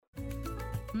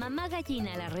Mamá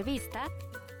Gallina, la revista,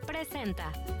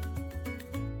 presenta.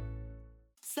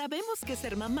 Sabemos que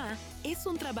ser mamá es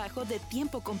un trabajo de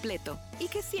tiempo completo y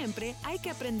que siempre hay que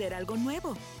aprender algo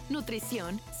nuevo.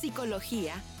 Nutrición,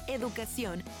 psicología,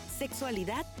 educación,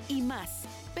 sexualidad y más.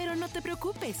 Pero no te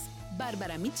preocupes,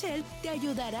 Bárbara Michelle te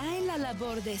ayudará en la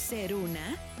labor de ser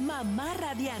una mamá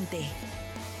radiante.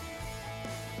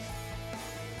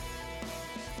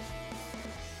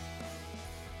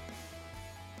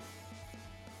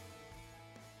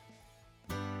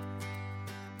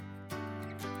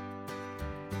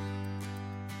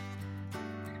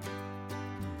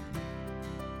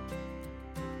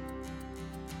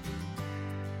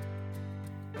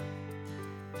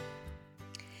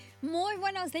 Muy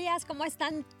buenos días, ¿cómo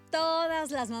están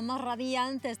todas las mamás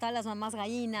radiantes, todas las mamás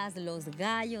gallinas, los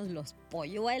gallos, los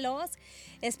polluelos?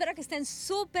 Espero que estén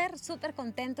súper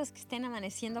contentos, que estén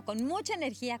amaneciendo con mucha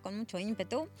energía, con mucho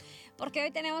ímpetu, porque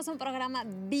hoy tenemos un programa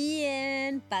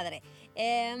bien padre.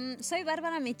 Soy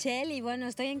Bárbara Michelle y bueno,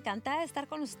 estoy encantada de estar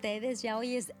con ustedes. Ya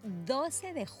hoy es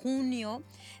 12 de junio,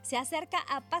 se acerca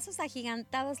a pasos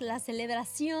agigantados la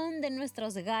celebración de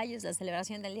nuestros gallos, la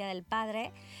celebración del Día del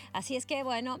Padre. Así es que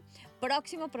bueno,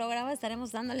 próximo programa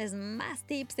estaremos dándoles más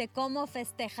tips de cómo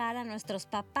festejar a nuestros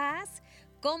papás,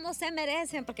 cómo se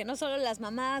merecen, porque no solo las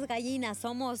mamás gallinas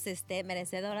somos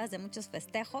merecedoras de muchos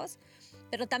festejos,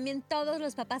 pero también todos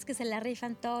los papás que se la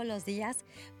rifan todos los días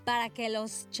para que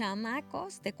los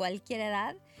chamacos de cualquier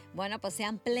edad, bueno, pues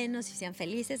sean plenos y sean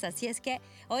felices. Así es que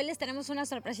hoy les tenemos una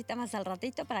sorpresita más al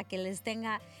ratito para que les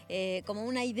tenga como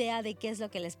una idea de qué es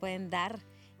lo que les pueden dar,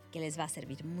 que les va a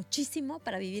servir muchísimo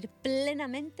para vivir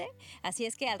plenamente. Así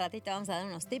es que al ratito vamos a dar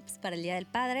unos tips para el Día del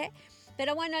Padre.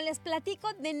 Pero bueno, les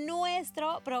platico de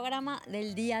nuestro programa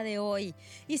del día de hoy.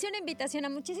 Hice una invitación a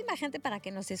muchísima gente para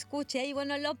que nos escuche y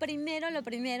bueno, lo primero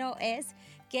es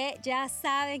que ya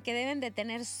saben que deben de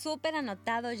tener súper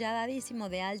anotado, ya dadísimo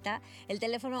de alta, el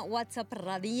teléfono WhatsApp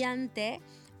Radiante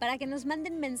para que nos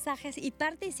manden mensajes y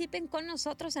participen con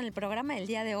nosotros en el programa del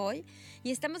día de hoy.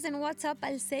 Y estamos en WhatsApp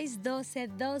al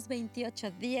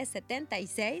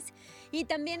 612-228-1076. Y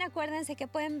también acuérdense que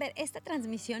pueden ver esta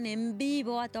transmisión en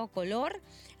vivo a todo color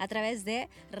a través de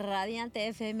Radiante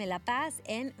FM La Paz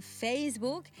en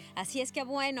Facebook. Así es que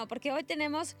bueno, porque hoy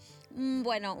tenemos un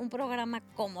programa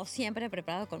como siempre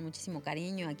preparado con muchísimo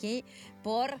cariño aquí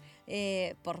por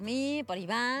mí, por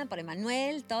Iván, por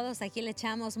Emanuel. Todos aquí le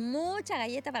echamos mucha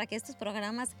galleta para que estos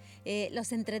programas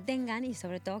los entretengan y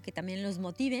sobre todo que también los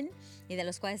motiven y de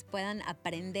los cuales puedan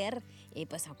aprender,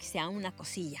 pues aunque sea una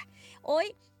cosilla.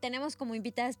 Hoy tenemos como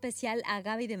invitada especial a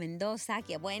Gaby de Mendoza,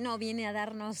 que bueno, viene a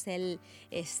darnos el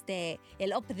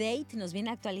update, nos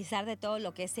viene a actualizar de todo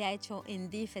lo que se ha hecho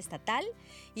en DIF estatal.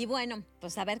 Y bueno,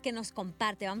 pues a ver qué nos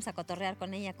comparte, vamos a cotorrear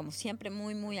con ella como siempre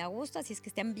muy a gusto, así es que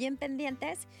estén bien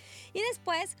pendientes. Y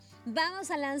después vamos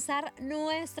a lanzar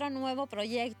nuestro nuevo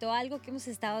proyecto, algo que hemos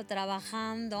estado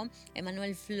trabajando,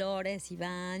 Emanuel Flores,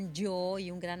 Iván, yo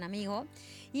y un gran amigo.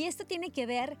 Y esto tiene que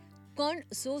ver con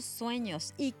sus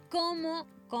sueños y cómo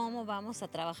vamos a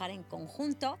trabajar en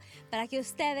conjunto para que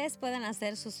ustedes puedan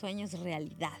hacer sus sueños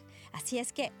realidad. Así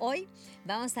es que hoy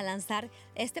vamos a lanzar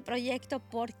este proyecto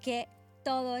porque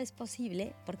todo es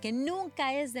posible, porque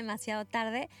nunca es demasiado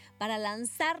tarde para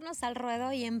lanzarnos al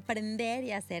ruedo y emprender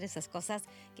y hacer esas cosas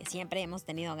que siempre hemos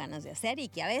tenido ganas de hacer y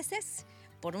que a veces,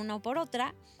 por una o por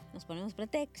otra, nos ponemos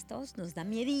pretextos, nos da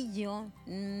miedillo,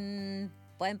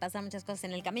 pueden pasar muchas cosas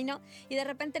en el camino y de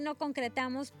repente no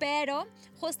concretamos, pero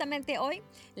justamente hoy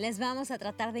les vamos a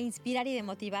tratar de inspirar y de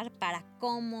motivar para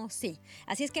cómo sí.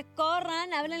 Así es que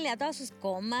corran, háblenle a todas sus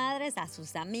comadres, a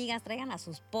sus amigas, traigan a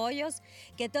sus pollos,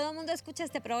 que todo el mundo escuche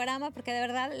este programa porque de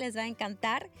verdad les va a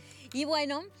encantar. Y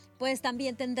bueno, pues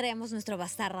también tendremos nuestro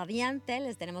bazar radiante,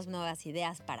 les tenemos nuevas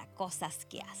ideas para cosas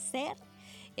que hacer.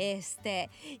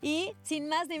 Y sin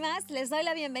más ni más, les doy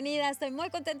la bienvenida. Estoy muy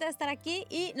contenta de estar aquí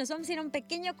y nos vamos a ir a un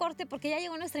pequeño corte porque ya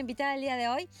llegó nuestra invitada del día de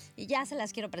hoy y ya se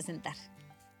las quiero presentar.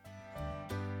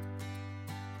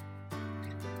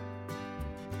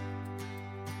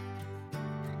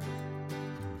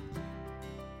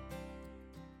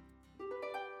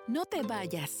 No te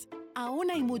vayas. Aún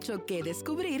hay mucho que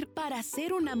descubrir para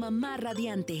ser una mamá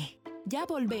radiante. Ya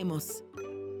volvemos.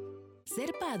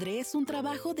 Ser padre es un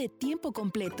trabajo de tiempo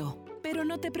completo, pero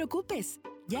no te preocupes,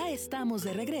 ya estamos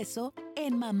de regreso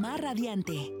en Mamá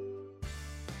Radiante.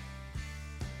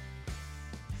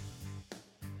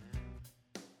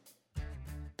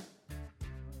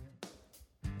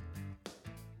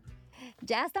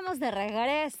 Ya estamos de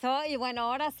regreso y bueno,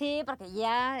 ahora sí, porque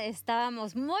ya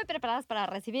estábamos muy preparadas para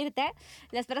recibirte,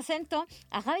 les presento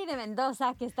a Gaby de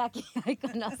Mendoza, que está aquí hoy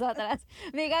con nosotras.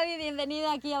 Mi Gaby,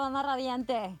 bienvenida aquí a Mamá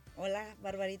Radiante. Hola,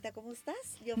 Barbarita, ¿cómo estás?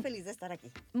 Yo feliz de estar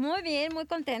aquí. Muy bien, muy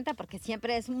contenta porque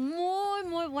siempre es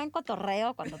muy buen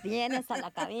cotorreo cuando vienes a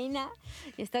la cabina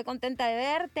y estoy contenta de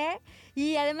verte.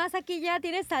 Y además aquí ya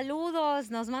tienes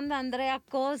saludos, nos manda Andrea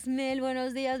Cosmel,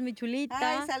 buenos días mi chulita.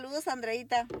 Ay, saludos,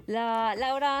 Andreita. La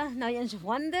Laura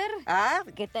Nayenschwander,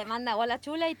 que te manda hola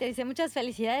chula y te dice muchas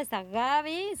felicidades a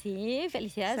Gaby. Sí,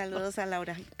 felicidades. Saludos a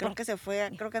Laura. Creo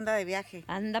que anda de viaje.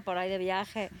 Anda por ahí de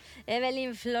viaje.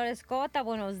 Evelyn Flores Cota,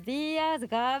 buenos días.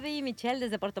 Gaby, Michelle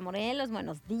desde Puerto Morelos,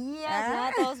 buenos días.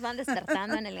 Ya todos van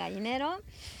despertando en el gallinero.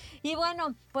 Y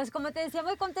bueno, pues como te decía,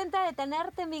 muy contenta de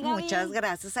tenerte, mi Gaby. Muchas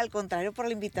gracias, al contrario, por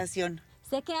la invitación.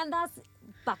 Sé que andas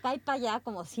para acá y para allá,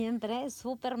 como siempre,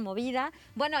 súper movida.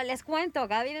 Bueno, les cuento,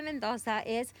 Gaby de Mendoza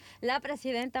es la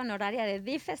presidenta honoraria de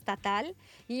DIF estatal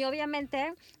y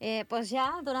obviamente, pues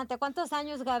ya, ¿durante cuántos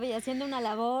años, Gaby, haciendo una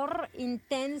labor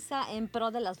intensa en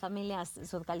pro de las familias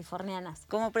sudcalifornianas?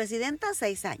 Como presidenta,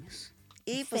 6 años.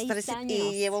 Y pues 6 años.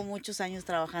 Y llevo muchos años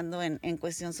trabajando en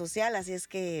cuestión social, así es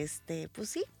que, pues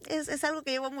sí, es algo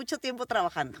que llevo mucho tiempo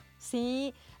trabajando.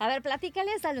 Sí, a ver,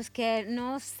 platícales a los que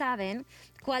no saben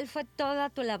cuál fue toda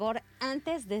tu labor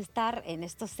antes de estar en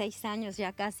estos 6 años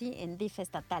ya casi en DIF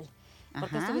estatal.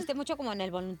 Porque estuviste mucho como en el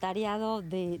voluntariado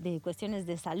de cuestiones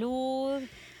de salud.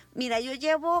 Mira, yo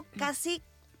llevo casi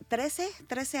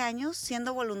 13 años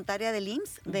siendo voluntaria del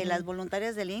IMSS, de las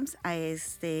voluntarias del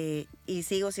IMSS, y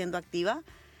sigo siendo activa.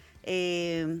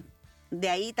 De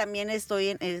ahí también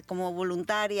estoy como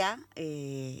voluntaria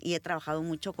y he trabajado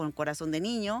mucho con Corazón de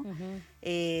Niño.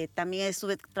 También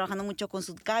estuve trabajando mucho con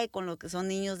SUDCAI, con lo que son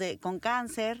niños con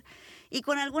cáncer y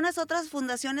con algunas otras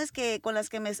fundaciones con las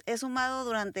que me he sumado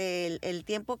durante el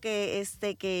tiempo que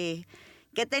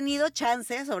he tenido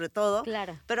chance, sobre todo.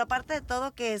 Claro. Pero aparte de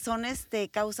todo, que son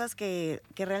causas que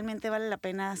realmente vale la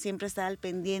pena siempre estar al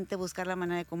pendiente, buscar la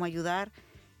manera de cómo ayudar.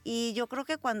 Y yo creo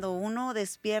que cuando uno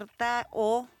despierta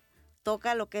o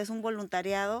toca lo que es un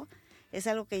voluntariado, es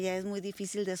algo que ya es muy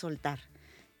difícil de soltar.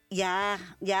 Ya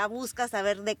buscas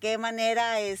saber de qué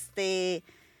manera,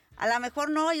 a lo mejor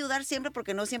no ayudar siempre,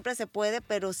 porque no siempre se puede,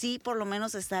 pero sí por lo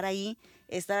menos estar ahí,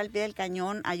 estar al pie del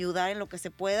cañón, ayudar en lo que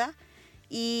se pueda.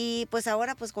 Y pues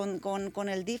ahora pues con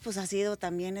el DIF pues ha sido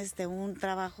también un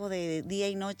trabajo de día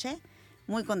y noche.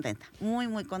 Muy contenta,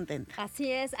 muy contenta.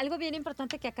 Así es. Algo bien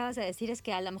importante que acabas de decir es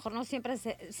que a lo mejor no siempre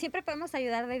podemos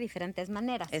ayudar de diferentes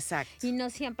maneras. Exacto. Y no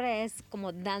siempre es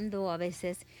como dando a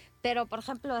veces. Pero, por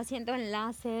ejemplo, haciendo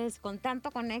enlaces, con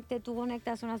tanto conecte, tú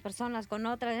conectas unas personas con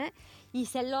otras, y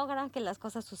se logran que las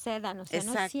cosas sucedan. O sea,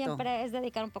 Exacto. No siempre es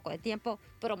dedicar un poco de tiempo,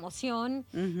 promoción,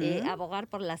 abogar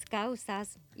por las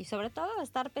causas y sobre todo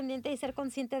estar pendiente y ser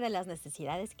consciente de las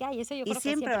necesidades que hay. Eso yo creo que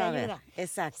siempre va a haber. ayuda.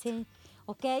 Exacto. Sí.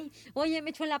 Ok. Oye,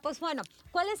 mi chula, pues bueno,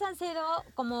 ¿cuáles han sido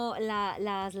como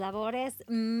las labores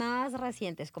más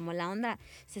recientes? Como la onda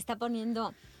se está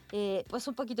poniendo pues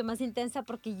un poquito más intensa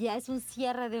porque ya es un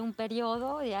cierre de un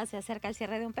periodo, ya se acerca el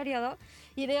cierre de un periodo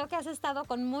y veo que has estado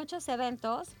con muchos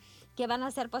eventos que van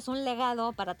a ser pues un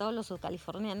legado para todos los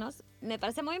sudcalifornianos. Me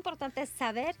parece muy importante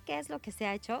saber qué es lo que se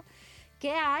ha hecho,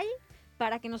 qué hay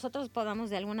para que nosotros podamos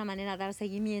de alguna manera dar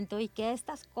seguimiento y que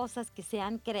estas cosas que se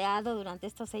han creado durante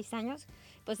estos 6 años,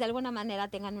 pues de alguna manera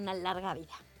tengan una larga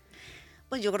vida.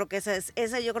 Pues yo creo que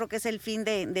ese yo creo que es el fin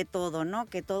de todo, ¿no?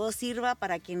 Que todo sirva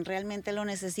para quien realmente lo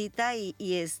necesita y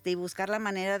buscar la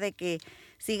manera de que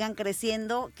sigan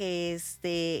creciendo,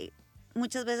 que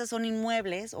muchas veces son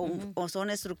inmuebles o son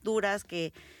estructuras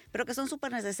pero que son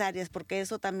súper necesarias porque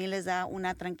eso también les da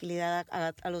una tranquilidad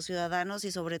a los ciudadanos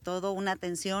y sobre todo una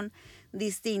atención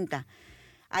distinta.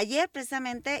 Ayer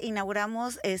precisamente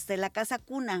inauguramos la Casa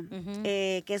Cuna,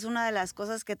 que es una de las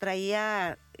cosas que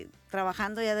traía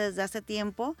trabajando ya desde hace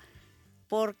tiempo,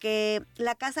 porque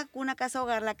la Casa Cuna, Casa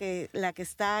Hogar, la que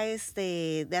está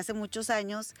de hace muchos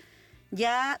años,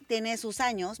 ya tiene sus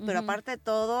años, pero aparte de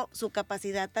todo, su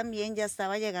capacidad también ya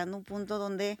estaba llegando a un punto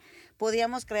donde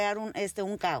podíamos crear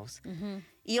un caos.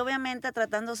 Y obviamente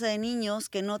tratándose de niños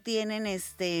que no tienen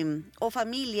o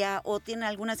familia o tienen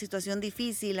alguna situación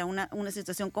difícil, una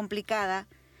situación complicada,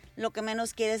 lo que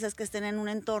menos quieres es que estén en un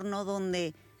entorno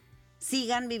donde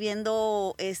sigan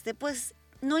viviendo, pues,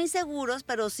 no inseguros,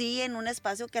 pero sí en un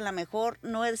espacio que a lo mejor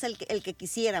no es el que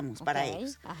quisiéramos para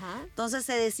ellos. Ajá. Entonces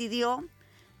se decidió,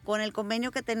 con el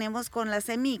convenio que tenemos con la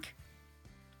CEMIC,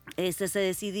 se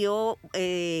decidió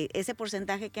ese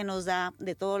porcentaje que nos da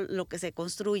de todo lo que se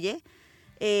construye,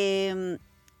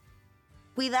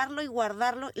 cuidarlo y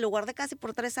guardarlo. Lo guardé casi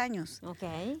por 3 años. Ok.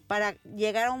 Para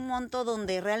llegar a un monto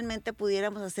donde realmente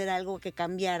pudiéramos hacer algo que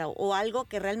cambiara o algo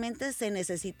que realmente se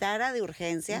necesitara de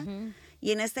urgencia. Ujú.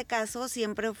 Y en este caso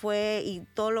siempre fue, y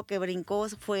todo lo que brincó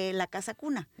fue la casa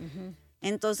cuna. Ujú.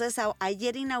 Entonces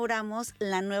ayer inauguramos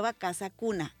la nueva casa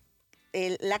cuna.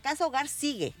 La casa hogar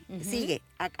sigue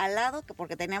al lado,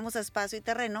 porque teníamos espacio y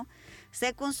terreno,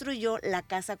 se construyó la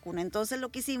casa cuna. Entonces lo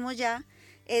que hicimos ya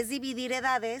es dividir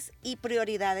edades y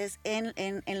prioridades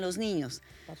en los niños.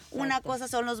 Perfecto. Una cosa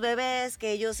son los bebés,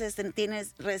 que ellos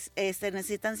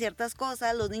necesitan ciertas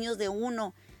cosas. Los niños de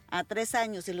 1 a 3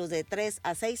 años y los de 3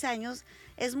 a 6 años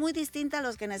es muy distinta a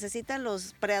los que necesitan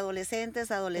los preadolescentes,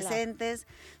 adolescentes.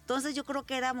 Claro. Entonces yo creo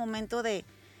que era momento de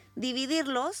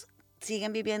dividirlos.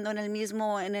 Siguen viviendo en el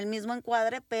mismo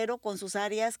encuadre, pero con sus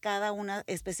áreas cada una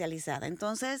especializada.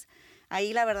 Entonces,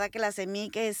 ahí la verdad que la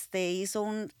CEMIC hizo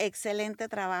un excelente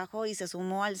trabajo y se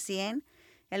sumó al 100.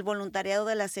 El voluntariado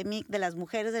de la CEMIC, de las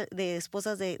mujeres, de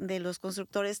esposas de los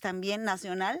constructores también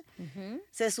nacional,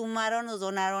 se sumaron, nos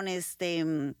donaron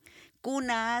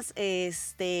cunas,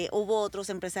 hubo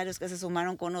otros empresarios que se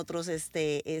sumaron con otros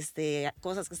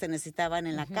cosas que se necesitaban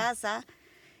en la casa.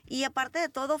 Y aparte de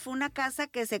todo, fue una casa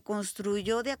que se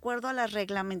construyó de acuerdo a las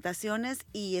reglamentaciones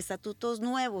y estatutos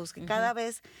nuevos, que cada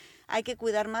vez hay que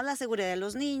cuidar más la seguridad de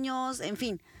los niños, en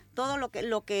fin, todo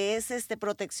lo que es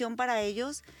protección para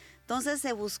ellos. Entonces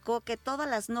se buscó que todas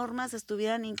las normas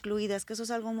estuvieran incluidas, que eso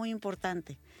es algo muy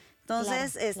importante.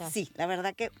 Entonces, claro. Sí, la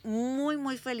verdad que muy,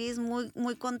 muy feliz, muy,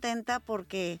 muy contenta,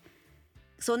 porque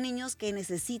son niños que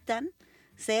necesitan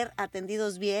ser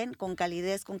atendidos bien, con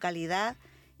calidez, con calidad,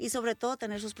 y sobre todo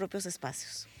tener sus propios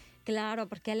espacios. Claro,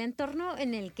 porque el entorno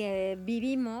en el que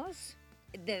vivimos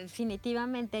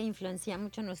definitivamente influencia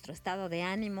mucho nuestro estado de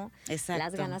ánimo, Exacto.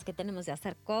 Las ganas que tenemos de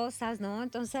hacer cosas, ¿no?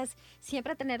 Entonces,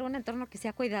 siempre tener un entorno que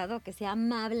sea cuidado, que sea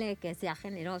amable, que sea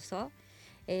generoso.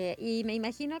 Y me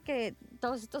imagino que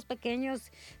todos estos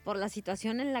pequeños, por la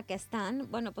situación en la que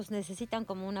están, bueno, pues necesitan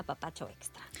como un apapacho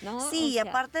extra, ¿no? Sí, y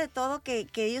aparte de todo, que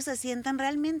ellos se sientan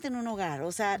realmente en un hogar.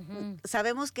 O sea,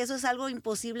 sabemos que eso es algo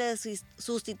imposible de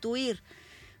sustituir,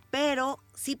 pero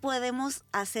sí podemos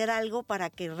hacer algo para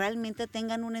que realmente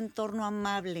tengan un entorno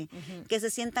amable, que se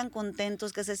sientan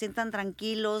contentos, que se sientan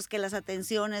tranquilos, que las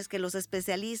atenciones, que los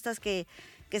especialistas que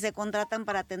se contratan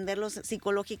para atenderlos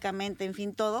psicológicamente, en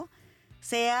fin, todo,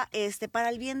 sea para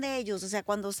el bien de ellos. O sea,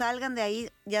 cuando salgan de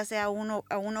ahí, ya sea a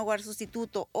un hogar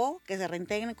sustituto o que se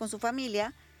reintegren con su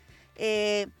familia,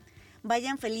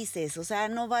 vayan felices. O sea,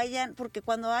 no vayan, porque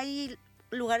cuando hay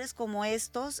lugares como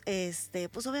estos,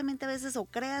 pues obviamente a veces o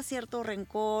creas cierto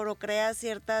rencor o creas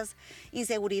ciertas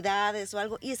inseguridades o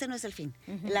algo, y ese no es el fin.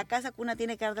 La casa cuna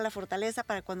tiene que darte la fortaleza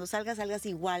para cuando salgas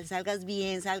igual, salgas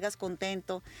bien, salgas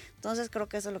contento. Entonces creo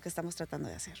que eso es lo que estamos tratando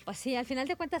de hacer. Pues sí, al final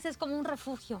de cuentas es como un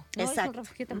refugio, ¿no? Exacto. Es un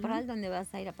refugio temporal donde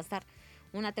vas a ir a pasar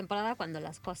una temporada cuando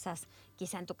las cosas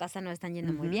quizá en tu casa no están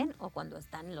yendo muy bien, o cuando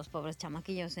están los pobres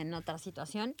chamaquillos en otra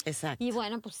situación. Exacto. Y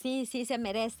bueno, pues sí se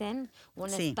merecen un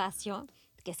espacio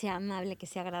que sea amable, que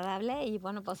sea agradable, y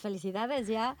bueno, pues felicidades,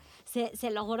 ya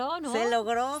se logró, ¿no? Se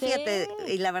logró, sí. Fíjate,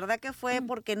 y la verdad que fue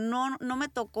porque no me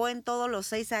tocó en todos los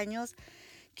 6 años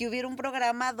que hubiera un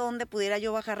programa donde pudiera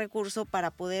yo bajar recursos para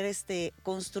poder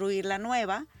construir la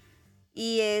nueva,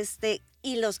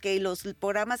 y los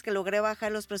programas que logré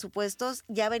bajar los presupuestos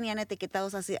ya venían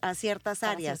etiquetados a ciertas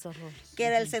áreas, que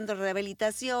era el centro de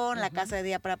rehabilitación, la casa de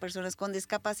día para personas con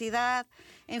discapacidad,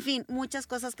 en fin, muchas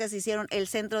cosas que se hicieron, el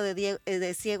centro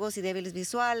de ciegos y débiles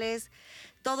visuales,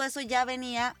 todo eso ya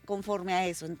venía conforme a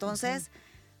eso. Entonces,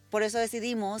 por eso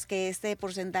decidimos que este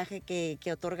porcentaje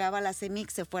que otorgaba la CEMIC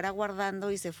se fuera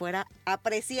guardando y se fuera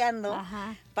apreciando,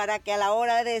 para que a la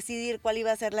hora de decidir cuál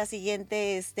iba a ser la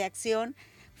siguiente acción,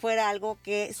 fuera algo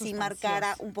que sí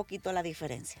marcara un poquito la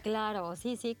diferencia. Claro,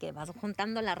 sí, que vas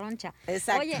juntando la roncha.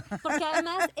 Exacto. Oye, porque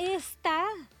además esta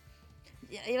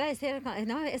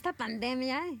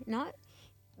pandemia, ¿no?,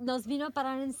 nos vino a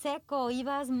parar en seco.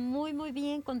 Ibas muy, muy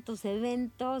bien con tus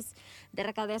eventos de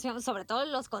recaudación, sobre todo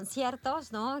los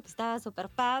conciertos, ¿no? Que estaba súper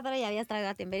padre, y habías traído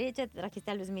a Timbiriche, te trajiste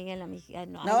a Luis Miguel, a mi hija.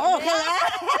 No, ojalá.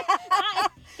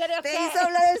 Te hizo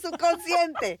hablar del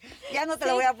subconsciente. Ya no te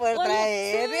lo voy a poder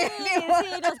traer. Sí,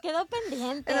 nos quedó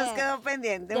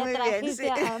pendiente. Muy bien. Sí.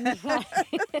 A Mijares.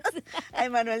 Ay,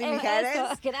 Manuel y Mijares. Eso,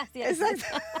 gracias. Exacto.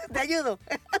 Te ayudo.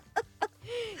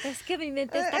 Es que mi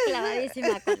mente está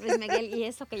clavadísima con Luis Miguel y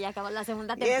eso que ya acabó la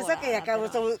segunda Y temporada. eso que ya acabó,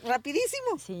 pero-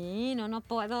 rapidísimo. Sí, no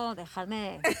puedo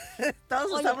dejarme...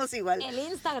 Todos Oye, estamos igual. El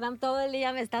Instagram todo el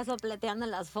día me está sopleteando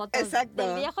las fotos Exacto.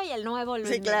 del viejo y el nuevo Luis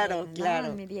Sí, claro, Miguel, ¿no?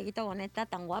 claro. Mi Dieguito Boneta,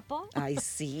 tan guapo. Ay,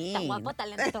 sí. Tan guapo,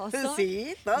 talentoso.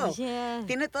 Sí, todo. Oye,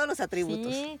 Tiene todos los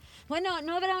atributos. sí. Bueno,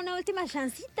 ¿no habrá una última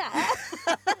chancita?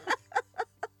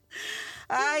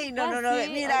 Ay, no. Ah,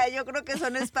 sí. Mira, yo creo que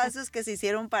son espacios que se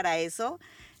hicieron para eso,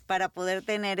 para poder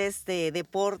tener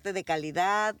deporte de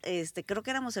calidad. Creo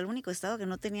que éramos el único estado que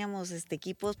no teníamos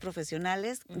equipos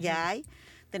profesionales, ya hay.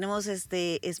 Tenemos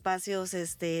espacios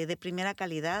de primera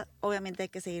calidad. Obviamente hay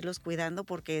que seguirlos cuidando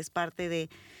porque es parte de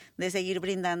seguir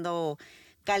brindando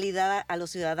calidad a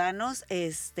los ciudadanos.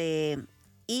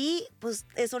 Y pues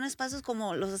son espacios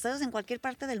como los estadios en cualquier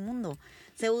parte del mundo.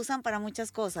 Se usan para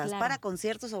muchas cosas, Claro. para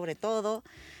conciertos sobre todo.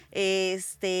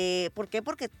 ¿Por qué?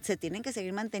 Porque se tienen que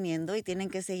seguir manteniendo y tienen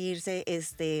que seguirse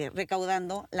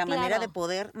recaudando la manera Claro. de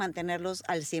poder mantenerlos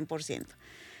al 100%.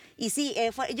 Y sí,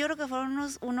 yo creo que fueron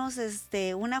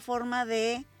una forma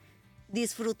de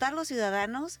disfrutar los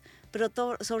ciudadanos, pero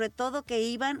sobre todo que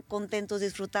iban contentos,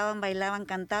 disfrutaban, bailaban,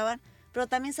 cantaban, pero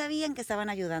también sabían que estaban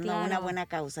ayudando a una Claro, buena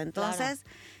causa. Entonces,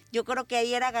 yo creo que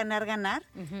ahí era ganar, ganar.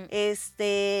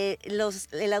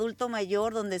 El adulto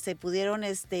mayor, donde se pudieron,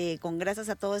 con gracias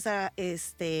a todos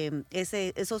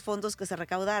esos fondos que se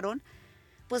recaudaron,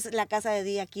 pues la casa de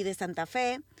día aquí de Santa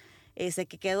Fe, que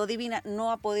quedó divina,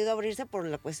 no ha podido abrirse por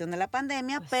la cuestión de la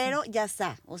pandemia, Pues pero ya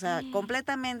está, o sea,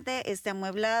 completamente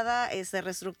amueblada, ampliada.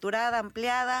 reestructurada,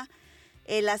 ampliada.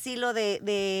 El asilo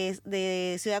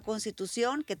de Ciudad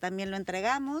Constitución, que también lo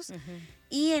entregamos.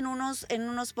 Y en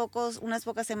unas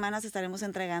pocas semanas estaremos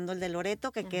entregando el de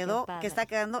Loreto, que Qué padre. está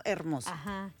quedando hermoso.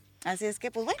 Ajá. Así es que,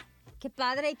 pues bueno. Qué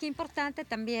padre y qué importante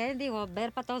también, digo,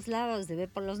 ver para todos lados, de ver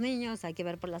por los niños, hay que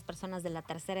ver por las personas de la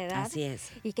tercera edad. Así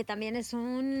es. Y que también es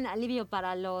un alivio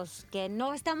para los que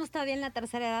no estamos todavía en la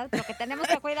tercera edad, pero que tenemos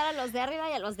que cuidar a los de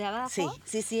arriba y a los de abajo.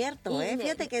 Sí, cierto, Y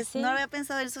Fíjate que sí. no había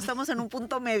pensado en eso, estamos en un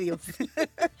punto medio.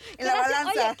 En la Gracias.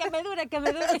 balanza. Oye, que me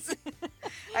dure.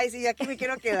 Ay, sí, aquí me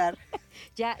quiero quedar.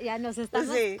 Ya nos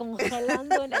estamos Sí.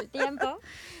 congelando en el tiempo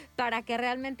para que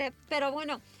realmente, pero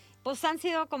bueno, pues han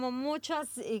sido como muchas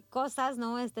cosas,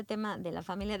 ¿no? Este tema de la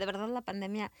familia, de verdad la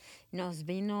pandemia nos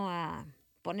vino a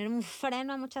poner un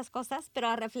freno a muchas cosas, pero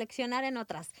a reflexionar en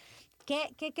otras.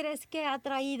 ¿Qué crees que ha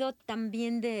traído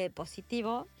también de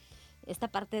positivo esta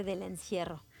parte del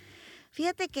encierro?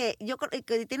 Fíjate que yo creo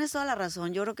que tienes toda la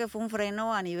razón. Yo creo que fue un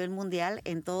freno a nivel mundial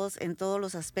en todos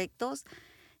los aspectos.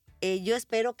 Yo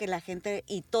espero que la gente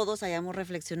y todos hayamos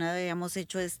reflexionado y hayamos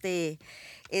hecho esta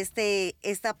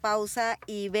pausa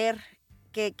y ver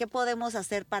qué podemos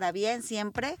hacer para bien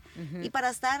siempre y para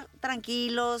estar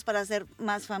tranquilos, para hacer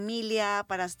más familia,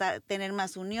 para tener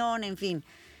más unión, en fin.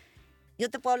 Yo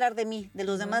te puedo hablar de mí, de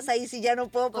los demás ahí sí ya no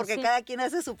puedo Pues porque sí. cada quien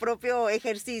hace su propio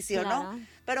ejercicio, Claro. ¿no?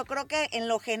 Pero creo que en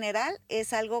lo general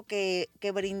es algo que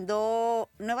brindó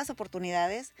nuevas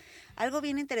oportunidades. Algo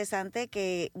bien interesante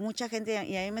que mucha gente,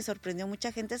 y a mí me sorprendió,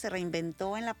 mucha gente se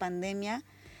reinventó en la pandemia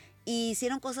y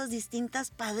hicieron cosas distintas,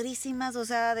 padrísimas, o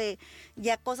sea, de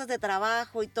ya cosas de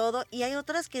trabajo y todo. Y hay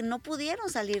otras que no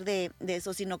pudieron salir de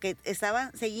eso, sino que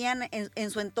seguían en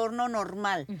su entorno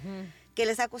normal, que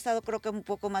les ha costado creo que un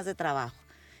poco más de trabajo.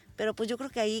 Pero pues yo creo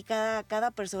que ahí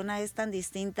cada persona es tan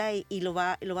distinta y lo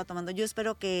va tomando. Yo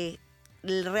espero que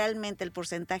realmente el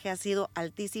porcentaje ha sido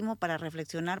altísimo para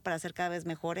reflexionar, para ser cada vez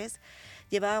mejores.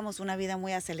 Llevábamos una vida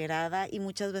muy acelerada y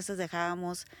muchas veces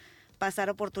dejábamos pasar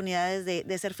oportunidades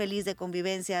de ser feliz, de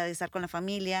convivencia, de estar con la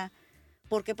familia.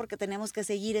 ¿Por qué? Porque tenemos que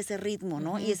seguir ese ritmo,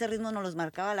 ¿no? Y ese ritmo nos los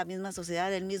marcaba la misma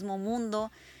sociedad, el mismo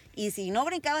mundo. Y si no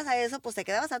brincabas a eso, pues te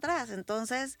quedabas atrás.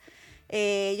 Entonces,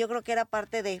 yo creo que era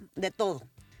parte de todo.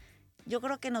 Yo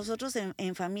creo que nosotros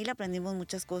en familia aprendimos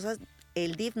muchas cosas.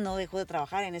 El DIF no dejó de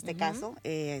trabajar en este caso.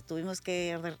 Tuvimos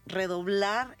que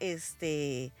redoblar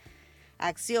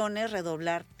acciones,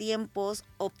 redoblar tiempos,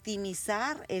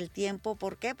 optimizar el tiempo.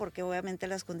 ¿Por qué? Porque obviamente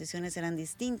las condiciones eran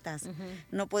distintas.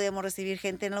 No podíamos recibir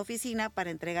gente en la oficina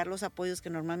para entregar los apoyos que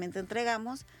normalmente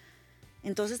entregamos.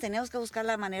 Entonces teníamos que buscar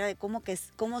la manera de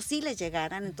cómo sí les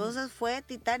llegaran. Entonces fue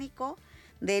titánico.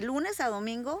 De lunes a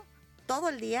domingo, todo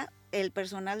el día, el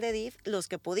personal de DIF, los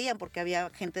que podían, porque había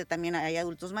gente también, hay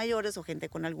adultos mayores o gente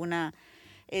con alguna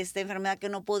enfermedad que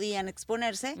no podían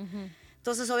exponerse.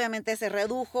 Entonces, obviamente, se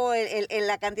redujo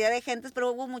la cantidad de gentes,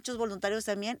 pero hubo muchos voluntarios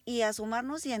también, y a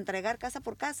sumarnos y a entregar casa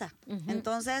por casa.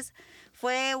 Entonces,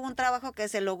 fue un trabajo que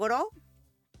se logró,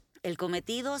 el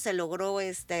cometido, se logró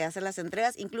hacer las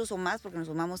entregas, incluso más, porque nos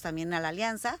sumamos también a la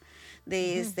alianza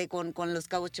con los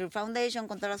Cabo Foundation,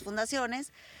 con todas las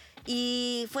fundaciones.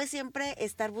 Y fue siempre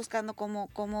estar buscando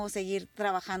cómo seguir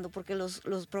trabajando, porque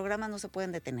los programas no se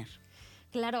pueden detener.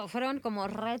 Claro, fueron como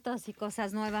retos y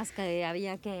cosas nuevas que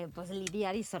había que pues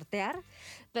lidiar y sortear.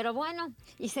 Pero bueno,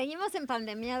 y seguimos en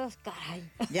pandemiados,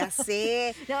 caray. Ya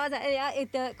sé. No, o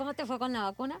sea, ¿cómo te fue con la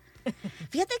vacuna?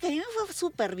 Fíjate que a mí me fue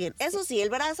súper bien. Eso sí, el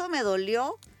brazo me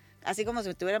dolió, así como si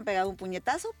me te hubieran pegado un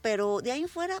puñetazo, pero de ahí en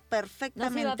fuera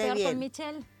perfectamente Nos iba peor bien. con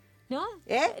Michelle, ¿no?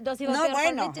 ¿Eh? Nos iba No, peor con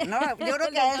bueno, Michelle. no, yo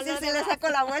creo que a él sí le saco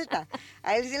la vuelta.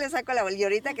 A él sí le saco la vuelta. Y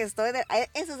ahorita que estoy,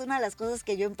 esa es una de las cosas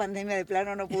que yo en pandemia de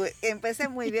plano no pude. Empecé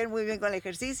muy bien con el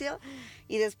ejercicio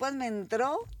y después me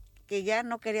entró que ya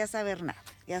no quería saber nada.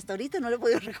 Y hasta ahorita no lo he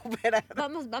podido recuperar.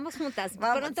 Vamos juntas.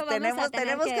 Pronto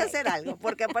tenemos que hacer algo,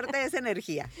 porque aparte es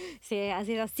energía. Sí, ha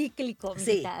sido cíclico,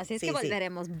 Sí, mijita. Así es sí, que sí.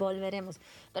 volveremos.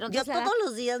 Pero Yo entonces, todos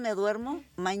los días me duermo,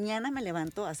 mañana me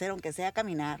levanto a hacer, aunque sea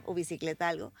caminar o bicicleta,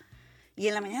 algo. Y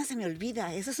en la mañana se me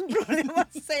olvida. Ese es un problema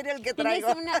serio el que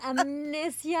traigo. tienes una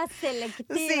amnesia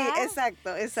selectiva. Sí,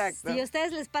 exacto. Si a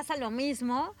ustedes les pasa lo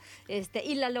mismo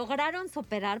y la lograron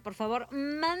superar, por favor,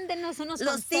 mándenos unos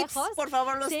los consejos. Tips, por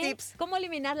favor, los ¿sí? tips. Cómo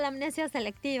eliminar la amnesia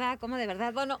selectiva, cómo de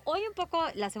verdad. Bueno, hoy un poco,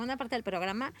 la segunda parte del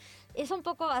programa es un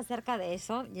poco acerca de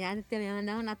eso. Ya te había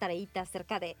mandado una tareita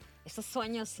acerca de esos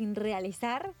sueños sin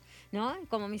realizar, ¿no?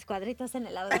 Como mis cuadritos en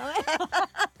el abdomen.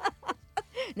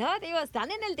 No, digo, están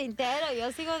en el tintero.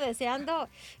 Yo sigo deseando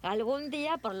algún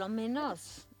día, por lo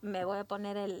menos, me voy a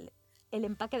poner el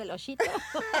empaque del oshito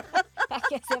para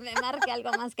que se me marque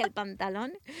algo más que el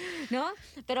pantalón, ¿no?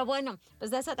 Pero bueno,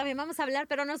 pues de eso también vamos a hablar,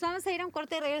 pero nos vamos a ir a un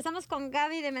corte y regresamos con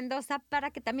Gaby de Mendoza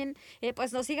para que también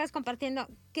pues nos sigas compartiendo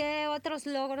qué otros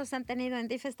logros han tenido en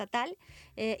DIF estatal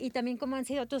y también cómo han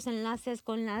sido tus enlaces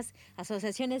con las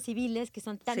asociaciones civiles que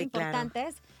son tan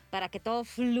importantes para que todo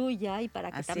fluya y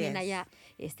para que Así también es. haya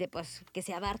pues que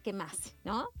se abarque más,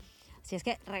 ¿no? Así es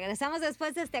que regresamos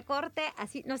después de este corte.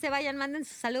 Así no se vayan, manden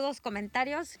sus saludos,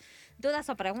 comentarios, dudas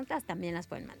o preguntas, también las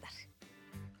pueden mandar.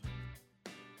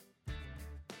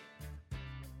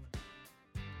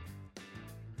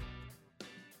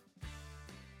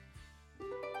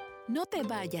 No te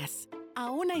vayas.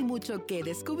 Aún hay mucho que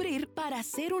descubrir para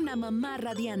ser una mamá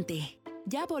radiante.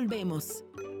 Ya volvemos.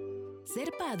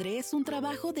 Ser padre es un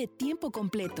trabajo de tiempo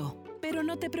completo, pero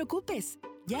no te preocupes.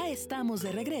 Ya estamos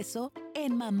de regreso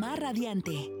en Mamá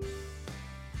Radiante.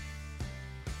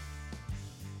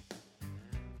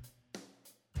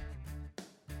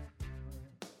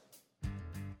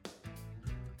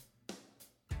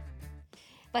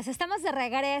 Pues estamos de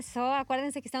regreso.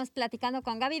 Acuérdense que estamos platicando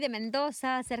con Gaby de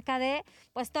Mendoza acerca de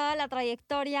pues toda la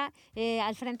trayectoria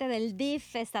al frente del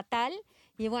DIF estatal.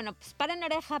 Y bueno, pues paren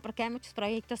oreja porque hay muchos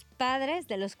proyectos padres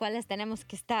de los cuales tenemos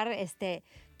que estar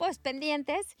pues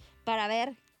pendientes para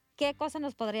ver qué cosa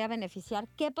nos podría beneficiar,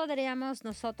 qué podríamos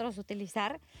nosotros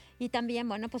utilizar y también,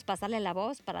 bueno, pues pasarle la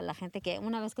voz para la gente que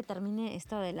una vez que termine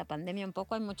esto de la pandemia un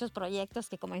poco, hay muchos proyectos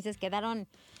que, como dices, quedaron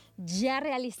ya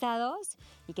realizados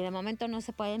y que de momento no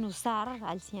se pueden usar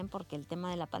al 100 porque el tema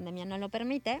de la pandemia no lo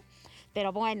permite.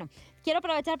 Pero bueno, quiero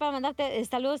aprovechar para mandarte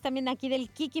saludos también aquí del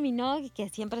Kiki Minogue, que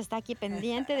siempre está aquí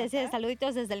pendiente. Decía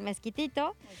saluditos desde el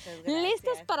Mezquitito.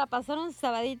 Listos para pasar un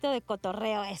sabadito de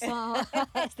cotorreo, eso.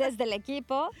 Desde el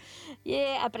equipo. Y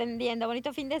aprendiendo.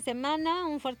 Bonito fin de semana.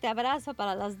 Un fuerte abrazo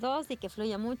para las dos y que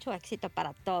fluya mucho. Éxito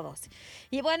para todos.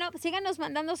 Y bueno, síganos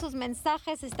mandando sus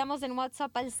mensajes. Estamos en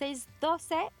WhatsApp al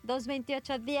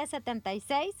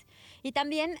 612-228-1076. Y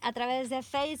también a través de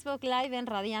Facebook Live en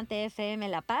Radiante FM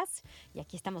La Paz. Y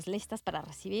aquí estamos listas para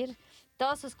recibir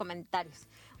todos sus comentarios.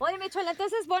 Oye, Michelle,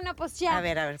 entonces, bueno, pues ya. A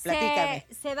ver, platícame.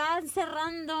 Se van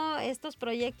cerrando estos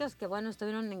proyectos que, bueno,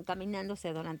 estuvieron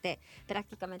encaminándose durante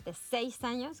prácticamente 6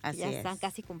 años, que Así ya están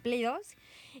casi cumplidos.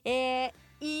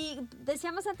 Y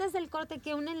decíamos antes del corte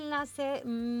que un enlace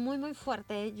muy, muy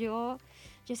fuerte. Yo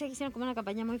sé que hicieron como una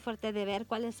campaña muy fuerte de ver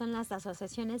cuáles son las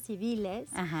asociaciones civiles,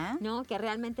 ¿no? Que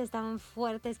realmente estaban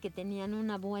fuertes, que tenían un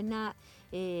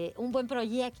buen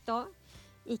proyecto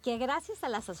y que gracias a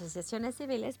las asociaciones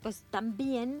civiles, pues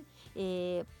también,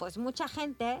 pues mucha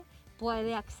gente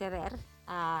puede acceder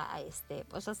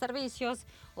pues a servicios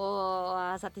o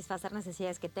a satisfacer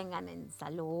necesidades que tengan en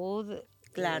salud,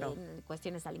 claro, en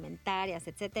cuestiones alimentarias,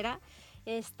 etcétera.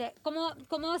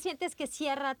 ¿Cómo sientes que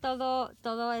cierra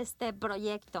todo este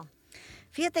proyecto?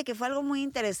 Fíjate que fue algo muy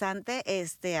interesante,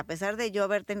 a pesar de yo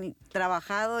haber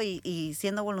trabajado y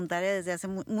siendo voluntaria desde hace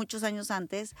muchos años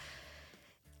antes,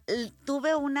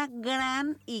 tuve una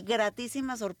gran y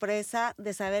gratísima sorpresa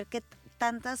de saber que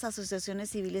tantas asociaciones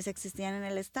civiles existían en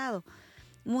el estado.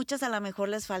 Muchas a lo mejor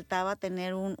les faltaba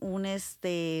tener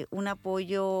un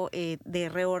apoyo de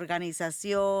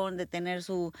reorganización, de tener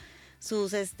su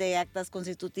sus actas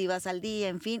constitutivas al día,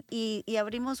 en fin, y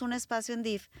abrimos un espacio en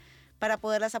DIF para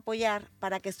poderlas apoyar,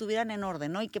 para que estuvieran en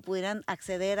orden, ¿no? Y que pudieran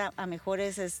acceder a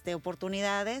mejores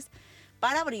oportunidades,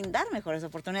 para brindar mejores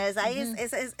oportunidades. Ahí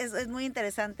es muy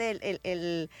interesante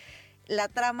la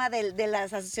trama de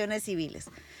las asociaciones civiles.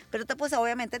 Pero pues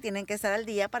obviamente tienen que estar al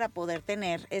día para poder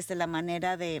tener la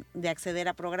manera de acceder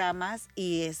a programas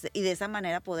y de esa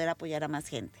manera poder apoyar a más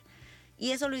gente.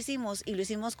 Y eso lo hicimos, y lo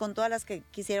hicimos con todas las que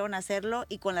quisieron hacerlo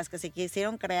y con las que se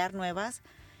quisieron crear nuevas.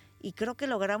 Y creo que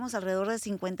logramos alrededor de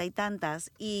 50 y tantas,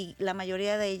 y la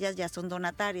mayoría de ellas ya son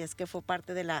donatarias, que fue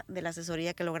parte de la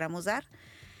asesoría que logramos dar.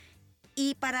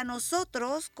 Y para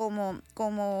nosotros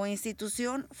como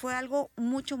institución fue algo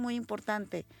muy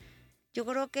importante. Yo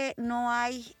creo que no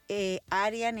hay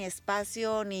área, ni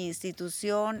espacio, ni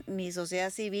institución, ni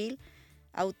sociedad civil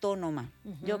autónoma.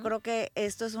 Yo creo que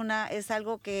esto es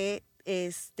algo que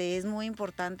es muy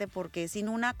importante, porque sin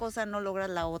una cosa no logras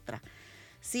la otra.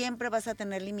 Siempre vas a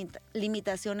tener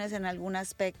limitaciones en algún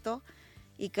aspecto,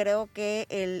 y creo que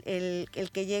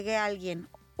el que llegue alguien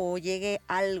o llegue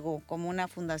algo como una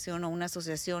fundación o una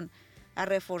asociación a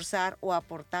reforzar o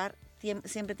aportar,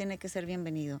 siempre tiene que ser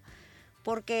bienvenido.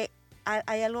 Porque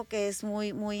hay algo que es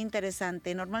muy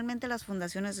interesante. Normalmente las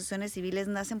fundaciones, asociaciones civiles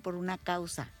nacen por una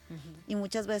causa, y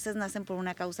muchas veces nacen por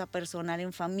una causa personal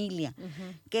en familia,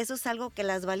 que eso es algo que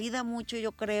las valida mucho,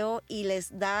 yo creo, y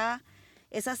les da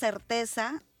esa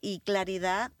certeza y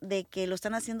claridad de que lo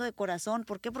están haciendo de corazón.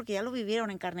 ¿Por qué? Porque ya lo vivieron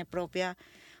en carne propia,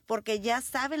 porque ya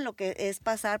saben lo que es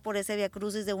pasar por ese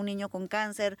viacrucis de un niño con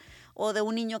cáncer, o de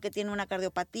un niño que tiene una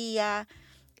cardiopatía,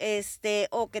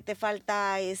 o que te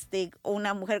falta o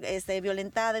una mujer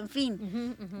violentada, en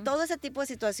fin. Todo ese tipo de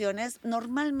situaciones,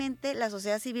 normalmente la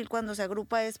sociedad civil, cuando se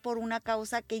agrupa, es por una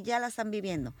causa que ya la están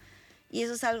viviendo. Y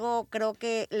eso es algo, creo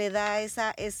que le da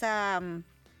esa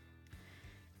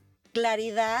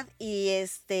claridad y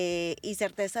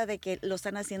certeza de que lo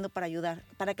están haciendo para ayudar,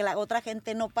 para que la otra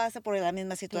gente no pase por la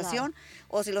misma situación,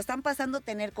 o si lo están pasando,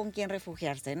 tener con quién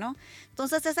refugiarse, ¿no?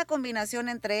 Entonces, esa combinación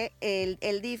entre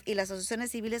el DIF y las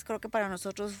asociaciones civiles, creo que para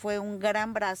nosotros fue un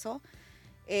gran brazo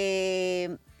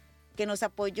que nos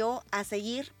apoyó a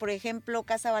seguir. Por ejemplo,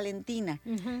 Casa Valentina,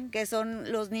 que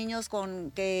son los niños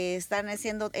que están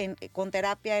haciendo con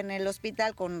terapia en el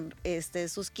hospital, con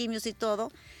sus quimios y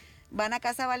todo. Van a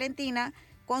Casa Valentina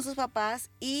con sus papás,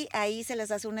 y ahí se les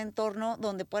hace un entorno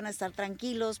donde puedan estar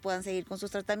tranquilos, puedan seguir con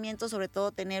sus tratamientos, sobre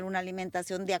todo tener una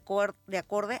alimentación de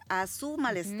acorde a su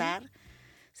malestar.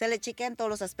 Se le chequea en todos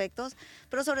los aspectos,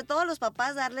 pero sobre todo a los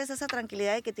papás darles esa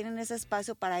tranquilidad de que tienen ese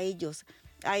espacio para ellos.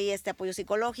 Hay apoyos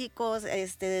psicológicos,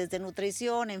 desde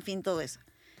nutrición, en fin, todo eso.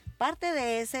 Parte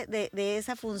de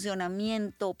ese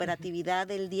funcionamiento, operatividad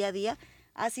del día a día,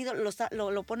 ha sido,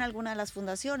 lo pone alguna de las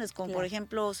fundaciones, como por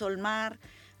ejemplo Solmar,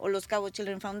 o los Cabo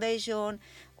Children Foundation,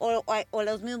 o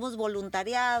los mismos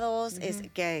voluntariados.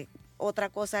 Que otra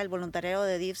cosa, el voluntariado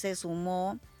de DIF se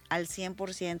sumó al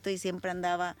 100%, y siempre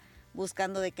andaba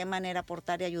buscando de qué manera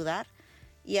aportar y ayudar,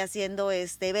 y haciendo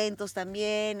eventos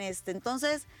también.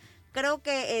 Entonces, creo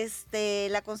que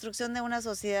la construcción de una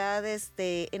sociedad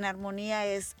en armonía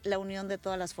es la unión de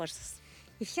todas las fuerzas.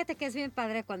 Y fíjate que es bien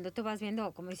padre cuando tú vas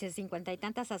viendo, como dices, 50 y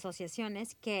tantas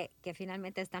asociaciones que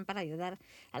finalmente están para ayudar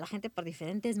a la gente por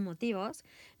diferentes motivos,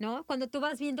 ¿no? Cuando tú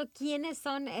vas viendo quiénes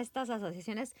son estas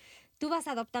asociaciones, tú vas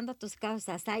adoptando tus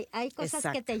causas. Hay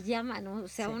cosas que te llaman, ¿no? O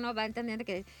sea, uno va a entender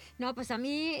que, no, pues a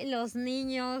mí los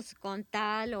niños con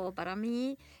tal, o para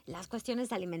mí las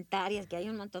cuestiones alimentarias, que hay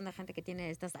un montón de gente que tiene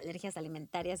estas alergias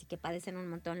alimentarias y que padecen un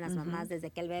montón las mamás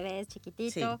desde que el bebé es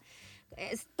chiquitito.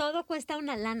 Todo cuesta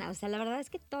una lana. O sea, la verdad es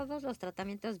que todos los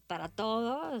tratamientos para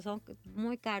todo son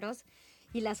muy caros,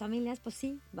 y las familias, pues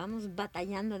sí, vamos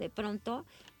batallando de pronto,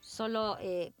 solo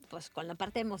pues con la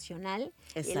parte emocional.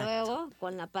 Exacto. Y luego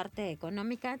con la parte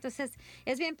económica. Entonces,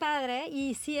 es bien padre,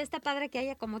 y sí está padre que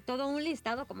haya como todo un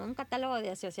listado, como un catálogo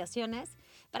de asociaciones,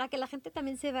 para que la gente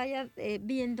también se vaya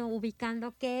viendo,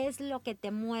 ubicando qué es lo que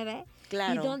te mueve,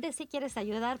 y dónde sí quieres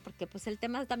ayudar, porque pues el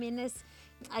tema también es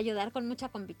ayudar con mucha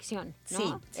convicción,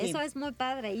 ¿no? Sí. Eso es muy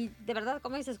padre, y de verdad,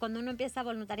 como dices, cuando uno empieza a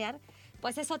voluntariar,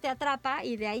 pues eso te atrapa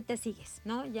y de ahí te sigues,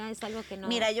 ¿no? Ya es algo que no...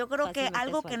 Mira, yo creo que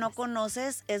algo que no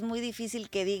conoces es muy difícil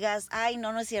que digas, ay,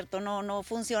 no es cierto, no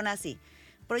funciona así.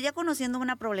 Pero ya conociendo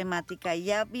una problemática y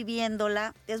ya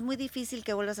viviéndola, es muy difícil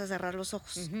que vuelvas a cerrar los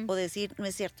ojos o decir, no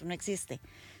es cierto, no existe.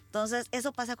 Entonces,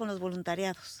 eso pasa con los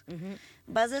voluntariados.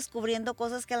 Vas descubriendo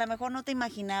cosas que a lo mejor no te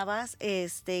imaginabas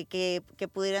que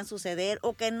pudieran suceder,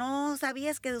 o que no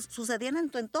sabías que sucedían en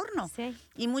tu entorno. Sí.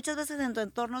 Y muchas veces en tu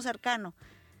entorno cercano.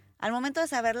 al momento de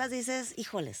saberlas dices,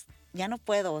 híjoles, ya no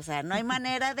puedo, o sea, no hay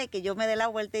manera de que yo me dé la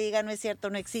vuelta y diga, no es cierto,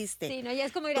 no existe. Sí, no, ya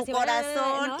es como ir Tu así,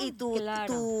 corazón, ¿no? y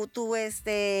Claro.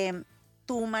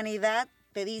 tu humanidad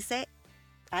te dice,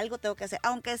 algo tengo que hacer,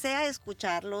 aunque sea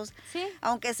escucharlos, Sí.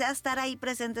 aunque sea estar ahí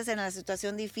presentes en la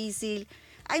situación difícil.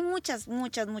 Hay muchas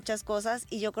cosas,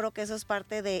 y yo creo que eso es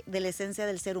parte de la esencia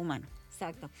del ser humano.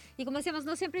 Exacto. Y como decíamos,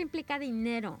 no siempre implica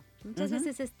dinero. Muchas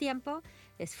veces es tiempo,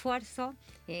 esfuerzo,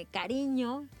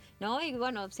 cariño, ¿no? Y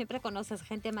bueno, siempre conoces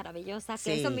gente maravillosa que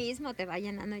Sí. eso mismo te va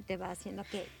llenando y te va haciendo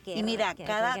que Y mira, que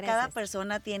cada regreses.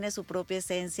 persona tiene su propia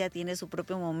esencia, tiene su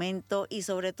propio momento, y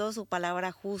sobre todo su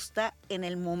palabra justa en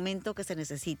el momento que se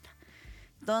necesita.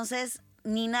 Entonces,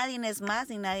 ni nadie es más,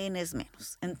 ni nadie es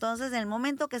menos. Entonces, en el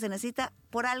momento que se necesita,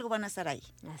 por algo van a estar ahí.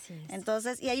 Así es.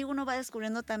 Entonces, y ahí uno va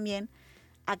descubriendo también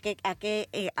a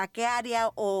qué área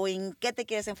o en qué te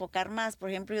quieres enfocar más. Por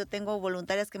ejemplo, yo tengo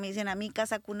voluntarias que me dicen, a mí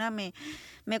Casa Cuna me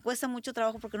cuesta mucho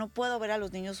trabajo porque no puedo ver a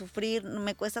los niños sufrir,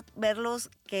 me cuesta verlos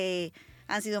que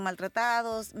han sido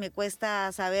maltratados, me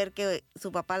cuesta saber que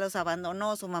su papá los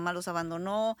abandonó, su mamá los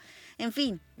abandonó, en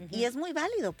fin. Y es muy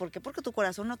válido. ¿Por qué? Porque tu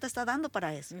corazón no te está dando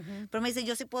para eso. Pero me dice,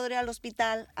 yo sí puedo ir al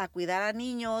hospital a cuidar a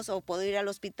niños, o puedo ir al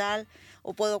hospital,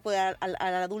 o puedo cuidar al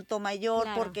adulto mayor,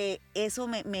 Claro. porque eso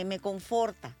me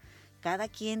conforta. Cada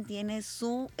quien tiene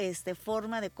su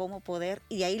forma de cómo poder,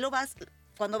 y ahí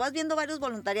cuando vas viendo varios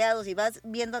voluntariados y vas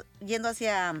yendo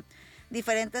hacia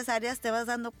diferentes áreas, te vas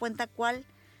dando cuenta cuál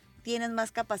tienes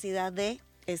más capacidad de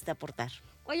aportar.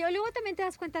 Oye, luego también te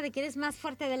das cuenta de que eres más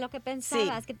fuerte de lo que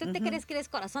pensabas, Sí. que tú te crees que eres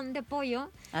corazón de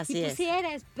pollo. Así y tú es. sí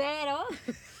eres, pero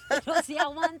sí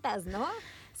aguantas, ¿no?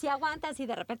 Sí aguantas, y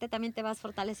de repente también te vas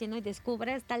fortaleciendo y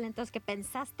descubres talentos que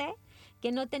pensaste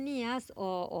que no tenías,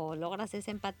 o logras esa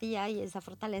empatía y esa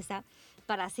fortaleza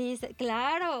para así,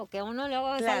 claro, que uno luego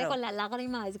sale Claro. con la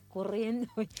lágrima escurriendo.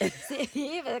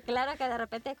 Sí, pero claro que de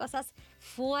repente hay cosas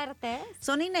fuertes,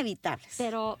 Son inevitables.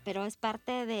 pero es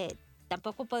parte de...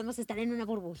 Tampoco podemos estar en una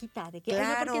burbujita de que, ay, no,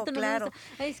 porque Claro, esto no claro. me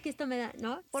gusta, ay, es que esto me da,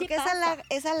 ¿no? Porque Sí pasa.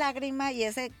 esa lágrima y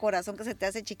ese corazón que se te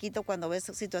hace chiquito cuando ves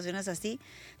situaciones así,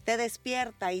 te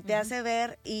despierta y te hace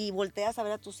ver, y volteas a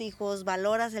ver a tus hijos,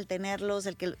 valoras el tenerlos,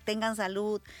 el que tengan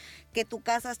salud, que tu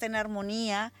casa esté en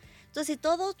armonía. Entonces, si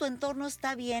todo tu entorno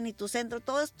está bien y tu centro,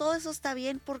 todo eso está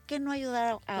bien, ¿por qué no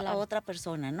ayudar a Claro. otra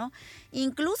persona, no?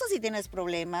 Incluso si tienes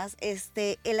problemas,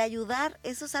 el ayudar,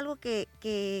 eso es algo que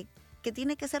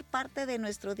tiene que ser parte de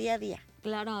nuestro día a día.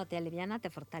 Claro, te aliviana, te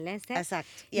fortalece. Exacto.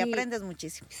 Y aprendes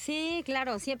muchísimo. Sí,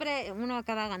 claro, siempre uno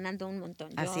acaba ganando un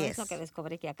montón. Así Yo es. es lo que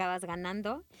descubrí, que acabas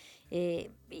ganando,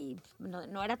 y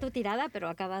no era tu tirada, pero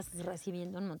acabas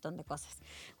recibiendo un montón de cosas.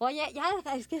 Oye, ya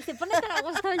es que se pone tan a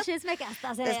gusto el chisme que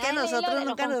hasta se Es que a da el hilo nosotros de lo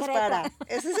nunca nos concreto. para.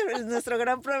 Ese es nuestro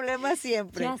gran problema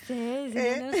siempre. Ya sé, sí,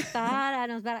 ¿Eh? nos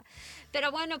para.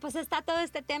 Pero bueno, pues está todo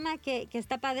este tema que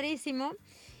está padrísimo,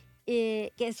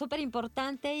 que es súper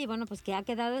importante, y bueno, pues que ha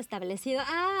quedado establecido.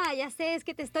 Ah, ya sé, es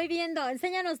que te estoy viendo.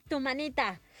 Enséñanos tu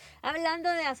manita. Hablando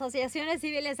de asociaciones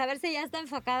civiles, a ver si ya está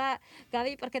enfocada,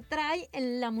 Gaby, porque trae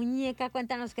en la muñeca.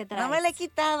 Cuéntanos qué traes. No me la he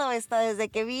quitado desde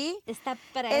que vi. Está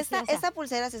preciosa. Esta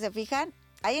pulsera, si se fijan,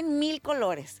 hay en 1000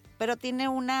 colores, pero tiene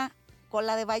una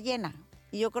cola de ballena.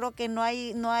 Y yo creo que no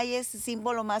hay ese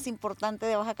símbolo más importante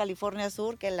de Baja California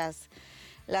Sur que las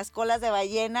colas de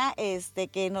ballena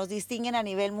que nos distinguen a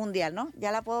nivel mundial, ¿no?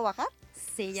 ¿Ya la puedo bajar?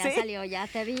 Sí, ya ¿Sí? salió, ya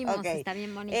te vimos, Ok. está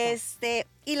bien bonita.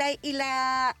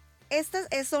 Estas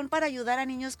son para ayudar a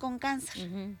niños con cáncer.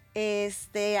 Ujú.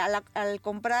 Al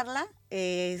comprarla,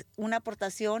 una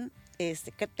aportación,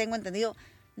 que tengo entendido,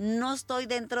 no estoy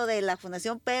dentro de la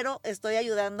fundación, pero estoy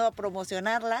ayudando a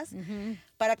promocionarlas Ujú.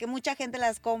 para que mucha gente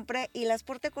las compre y las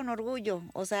porte con orgullo.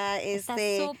 O sea, Está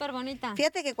súper bonita.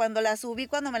 fíjate que cuando la subí,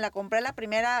 cuando me la compré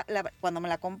cuando me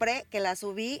la compré, que la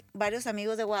subí, varios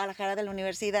amigos de Guadalajara de la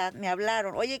universidad me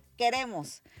hablaron, oye,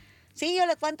 queremos. Sí,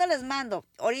 ¿cuánto les mando?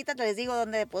 Ahorita te les digo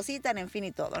dónde depositan, en fin,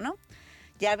 y todo, ¿no?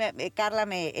 Ya Carla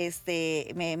me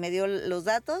dio los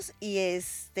datos, y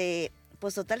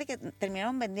pues total, que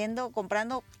terminaron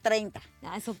comprando 30.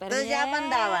 Ah, súper Entonces bien. ya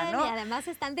mandaban, ¿no? Y además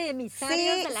están de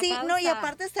emisarios de la causa. No, y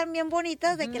aparte están bien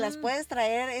bonitas, de que las puedes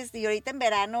traer, y ahorita en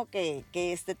verano que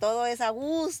todo es a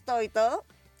gusto y todo,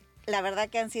 la verdad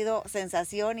que han sido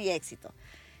sensación y éxito.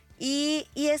 Y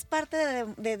es parte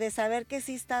de saber que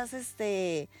sí estás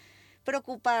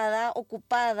preocupada,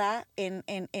 ocupada en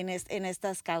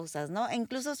estas causas, ¿no? E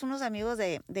incluso son unos amigos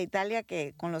de Italia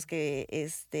con los que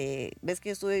ves que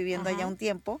yo estuve viviendo Ajá. allá un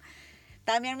tiempo,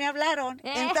 también me hablaron.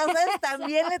 Entonces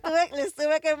también les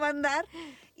tuve que mandar,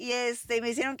 y me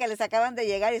hicieron que les acaban de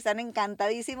llegar y están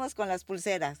encantadísimos con las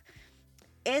pulseras.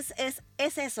 es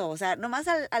eso, o sea, nomás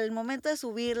al momento de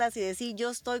subirlas y decir yo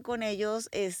estoy con ellos,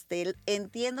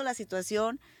 entiendo la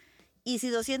situación, y si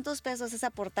 200 pesos es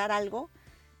aportar algo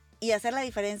y hacer la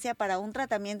diferencia para un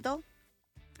tratamiento,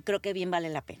 creo que bien vale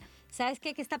la pena. ¿Sabes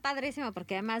qué? Que está padrísimo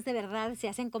porque además de verdad se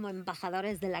hacen como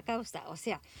embajadores de la causa. O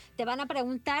sea, te van a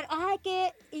preguntar, ¡ay,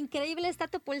 qué increíble está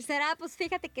tu pulsera! Pues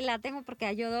fíjate que la tengo porque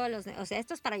ayudo a los... O sea,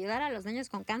 esto es para ayudar a los niños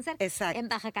con cáncer. Exacto. En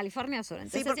Baja California Sur.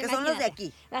 Entonces, sí, porque son los de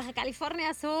aquí. Baja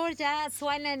California Sur ya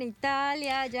suena en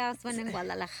Italia, ya suena en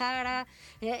Guadalajara,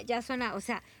 ya suena... O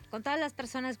sea, con todas las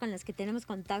personas con las que tenemos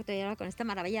contacto y ahora con esta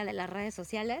maravilla de las redes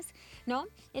sociales, ¿no?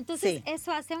 Entonces, Sí.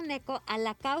 eso hace un eco a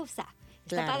la causa.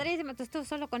 Está Claro. padrísimo, entonces tú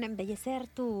solo con embellecer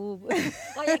tu...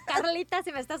 Oye, Carlita,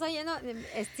 si me estás oyendo,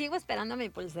 sigo esperando mi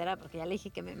pulsera porque ya le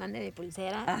dije que me mande mi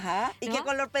pulsera. Ajá. ¿Y ¿no? qué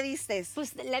color pediste?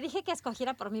 Pues le dije que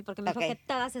escogiera por mí porque me dijo Ok. que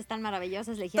todas están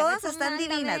maravillosas. Le dije, Todas "A ver, tú están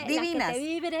mándame divinas.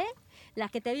 La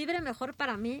que te vibre mejor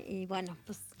para mí y bueno,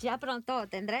 pues ya pronto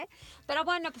tendré. Pero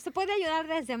bueno, pues se puede ayudar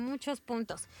desde muchos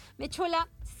puntos. Mi chula,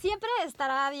 siempre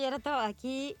estará abierto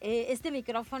aquí este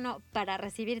micrófono para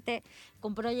recibirte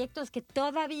con proyectos que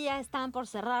todavía están por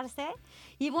cerrarse.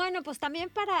 Y bueno, pues también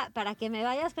para que me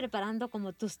vayas preparando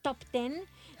como tus top 10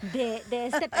 de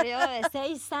este periodo de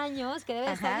 6 años, que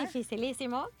debe estar Ajá.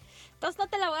 dificilísimo. Entonces no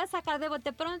te la voy a sacar de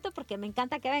bote pronto porque me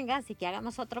encanta que vengas y que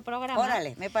hagamos otro programa.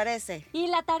 Órale, me parece. Y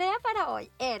la tarea para hoy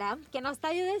era que nos te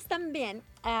ayudes también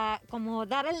a como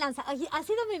dar el lanzamiento. Ha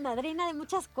sido mi madrina de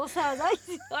muchas cosas.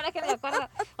 Ay, ahora que me acuerdo.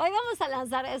 Hoy vamos a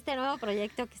lanzar este nuevo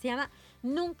proyecto que se llama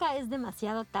Nunca es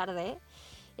demasiado tarde.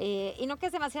 Y no que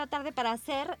es demasiado tarde para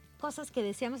hacer cosas que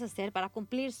deseamos hacer, para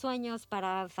cumplir sueños,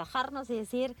 para fajarnos y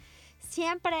decir,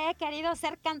 siempre he querido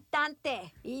ser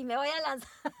cantante y me voy a lanzar.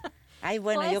 Ay,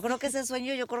 bueno, Pues- yo creo que ese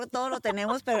sueño, yo creo que todos lo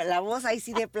tenemos, pero la voz ahí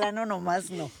sí de plano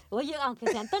nomás no. Oye, aunque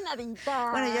sea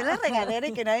entonadita. Bueno, yo la regadera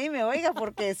y que nadie me oiga,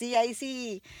 porque sí, ahí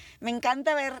sí, me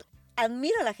encanta ver,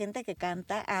 admiro a la gente que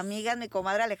canta, a amigas, mi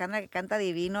comadre Alejandra que canta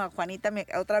divino, a Juanita,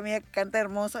 a otra amiga que canta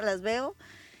hermoso, las veo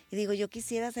y digo, yo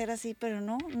quisiera ser así, pero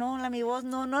no, mi voz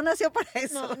no nació para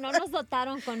eso. No nos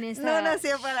dotaron con esa. No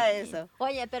nació para eso.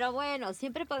 Oye, pero bueno,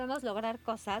 siempre podemos lograr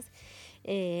cosas.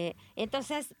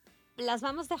 Entonces, las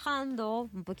vamos dejando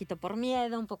un poquito por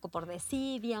miedo, un poco por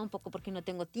desidia, un poco porque no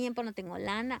tengo tiempo, no tengo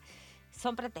lana.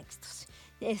 Son pretextos.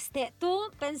 ¿Tú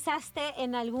pensaste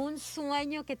en algún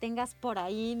sueño que tengas por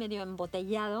ahí medio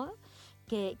embotellado?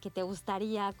 Que te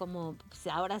gustaría como, pues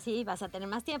ahora sí vas a tener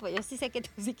más tiempo. Yo sí sé que tú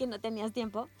sí que no tenías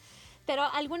tiempo. Pero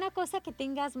alguna cosa que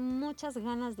tengas muchas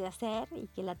ganas de hacer y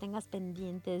que la tengas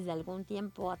pendiente desde algún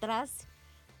tiempo atrás.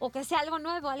 O que sea algo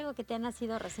nuevo, algo que te ha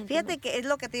nacido recientemente. Fíjate que es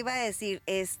lo que te iba a decir.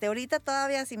 Ahorita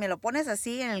todavía, si me lo pones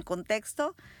así en el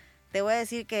contexto, te voy a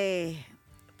decir que,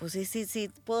 pues sí,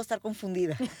 puedo estar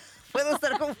confundida. Puedo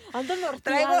estar Ando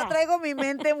norteada. traigo mi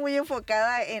mente muy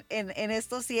enfocada en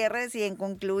estos cierres y en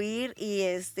concluir y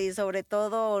sobre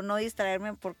todo no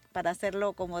distraerme para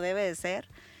hacerlo como debe de ser.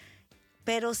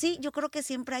 Pero sí, yo creo que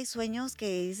siempre hay sueños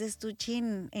que dices tú,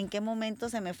 chin, ¿en qué momento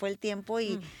se me fue el tiempo?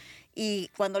 Y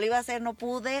cuando lo iba a hacer no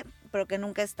pude, pero que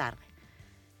nunca es tarde.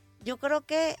 Yo creo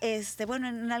que, bueno,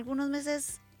 en algunos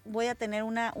meses voy a tener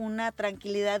una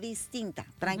tranquilidad distinta.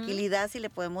 Tranquilidad, si le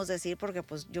podemos decir, porque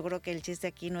pues yo creo que el chiste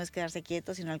aquí no es quedarse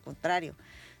quieto, sino al contrario,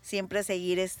 siempre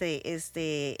seguir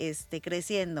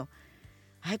creciendo.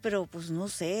 Ay, pero pues no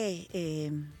sé.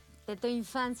 De tu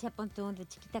infancia, ponte de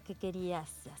chiquita que querías,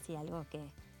 así algo que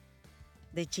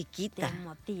De te chiquita.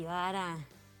 motivara.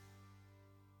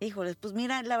 Híjoles, pues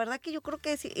mira, la verdad que yo creo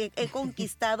que sí, he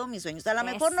conquistado mis sueños. A lo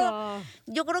mejor Eso. no,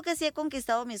 yo creo que sí he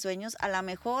conquistado mis sueños, a lo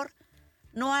mejor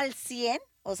no al 100,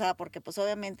 o sea, porque pues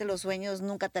obviamente los sueños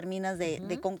nunca terminas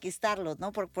de conquistarlos,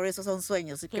 ¿no? Por eso son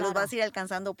sueños, que los Claro. vas a ir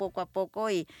alcanzando poco a poco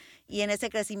y en ese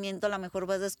crecimiento a lo mejor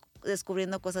vas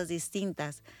descubriendo cosas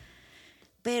distintas.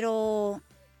 Pero,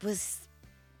 pues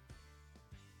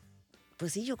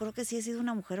sí, yo creo que sí he sido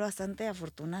una mujer bastante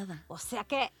afortunada. O sea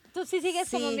que tú sí sigues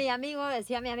Sí. como mi amigo,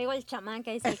 decía mi amigo el chamán,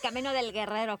 que dice el camino del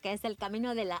guerrero, que es el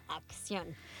camino de la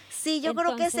acción. Sí, yo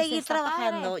creo que Entonces, seguir está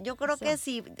trabajando. padre. Yo creo Eso. que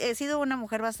sí, he sido una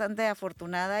mujer bastante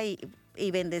afortunada y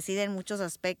bendecida en muchos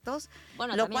aspectos,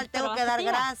 Bueno, lo también cual tengo que dar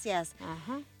proactiva. gracias.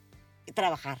 Ajá. Y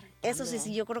trabajar. Eso sí,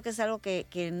 También. yo creo que es algo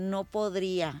que no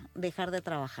podría dejar de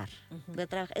trabajar.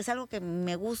 Es algo que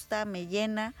me gusta, me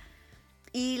llena.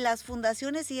 Y las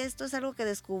fundaciones y esto es algo que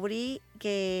descubrí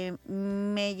que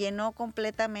me llenó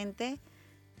completamente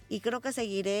y creo que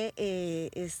seguiré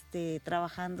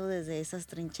trabajando desde esas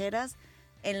trincheras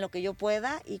en lo que yo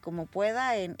pueda y como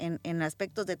pueda, en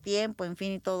aspectos de tiempo, en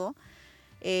fin y todo.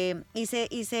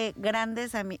 Hice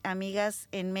grandes amigas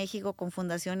en México con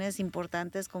fundaciones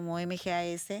importantes como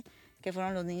MGAS, que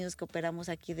fueron los niños que operamos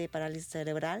aquí de parálisis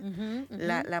cerebral.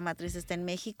 La matriz está en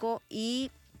México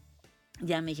y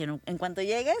ya me dijeron, en cuanto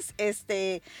llegues,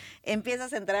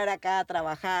 empiezas a entrar acá a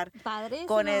trabajar. Padrísimo.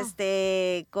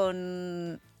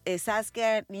 Con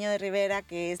Saskia Niño de Rivera,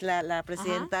 que es la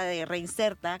presidenta de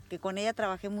Reinserta, que con ella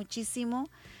trabajé muchísimo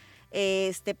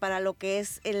para lo que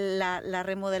es la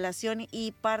remodelación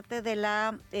y parte de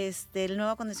el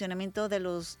nuevo acondicionamiento de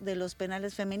los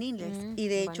penales femeniles. Y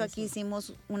de hecho aquí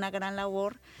hicimos una gran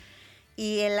labor.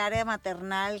 Y el área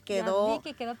maternal quedó... Ya vi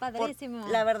que quedó padrísimo.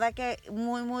 La verdad que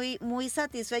muy, muy, muy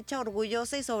satisfecha,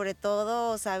 orgullosa y sobre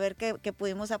todo saber que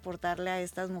pudimos aportarle a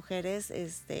estas mujeres.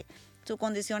 Su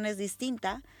condición es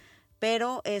distinta,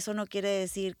 pero eso no quiere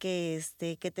decir que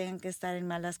tengan que estar en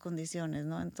malas condiciones,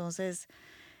 ¿no? Entonces,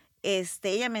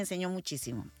 ella me enseñó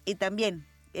muchísimo. Y también,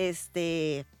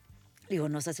 digo,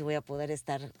 no sé si voy a poder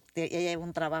estar... Ella lleva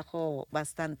un trabajo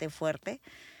bastante fuerte.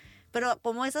 Pero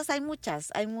como esas hay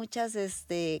muchas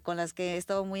con las que he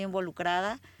estado muy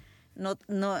involucrada, no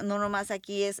nomás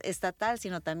aquí es estatal,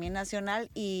 sino también nacional,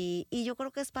 y yo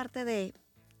creo que es parte de,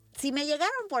 si me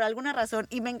llegaron por alguna razón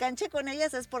y me enganché con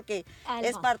ellas es porque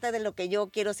es parte de lo que yo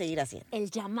quiero seguir haciendo.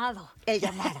 El llamado.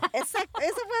 Exacto,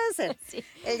 eso puede ser, sí.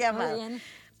 El llamado. Muy bien.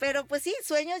 Pero pues sí,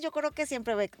 sueños yo creo que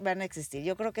siempre van a existir.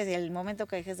 Yo creo que si el momento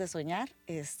que dejes de soñar,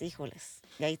 híjoles,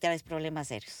 y ahí traes problemas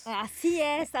serios. Así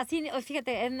es,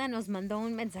 fíjate, Edna nos mandó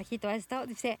un mensajito a esto,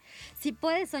 dice, si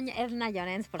puedes soñar, Edna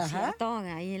Llorens, por cierto,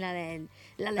 ahí la de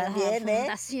la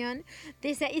fundación,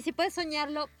 dice, y si puedes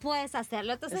soñarlo, puedes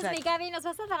hacerlo. Entonces, mi Gaby, nos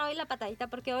vas a dar hoy la patadita,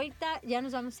 porque ahorita ya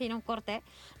nos vamos a ir a un corte.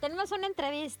 Tenemos una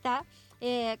entrevista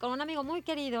con un amigo muy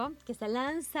querido que se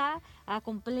lanza a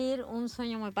cumplir un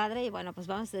sueño muy padre y bueno, pues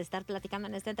vamos a estar platicando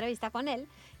en esta entrevista con él,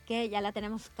 que ya la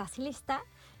tenemos casi lista.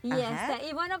 Y,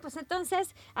 y bueno, pues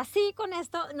entonces, así con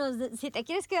esto, si te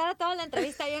quieres quedar a toda la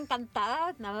entrevista, yo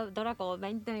encantada, dura como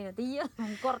 20 minutillos,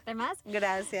 un corte más.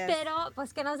 Gracias. Pero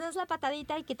pues que nos des la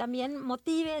patadita y que también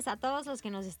motives a todos los que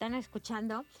nos están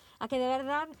escuchando a que de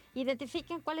verdad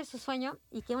identifiquen cuál es su sueño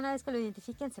y que una vez que lo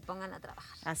identifiquen se pongan a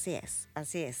trabajar. Así es.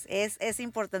 Es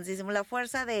importantísimo. La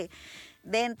fuerza de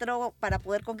dentro para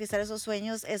poder conquistar esos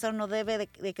sueños, eso no debe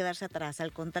de quedarse atrás,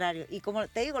 al contrario. Y como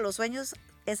te digo, los sueños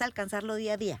es alcanzarlo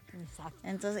día a día. Exacto.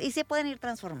 Entonces, y se pueden ir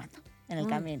transformando en el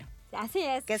camino. Así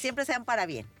es. Que siempre sean para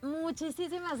bien.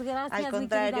 Muchísimas gracias. Al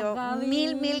contrario,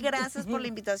 mil gracias por la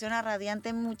invitación. invitación a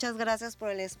Radiante. Muchas gracias por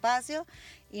el espacio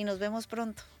y nos vemos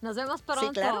pronto. Nos vemos pronto,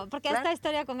 Sí, claro, porque claro. Esta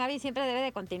historia con Gaby siempre debe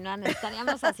de continuar.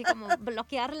 Necesitaríamos así como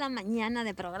bloquear la mañana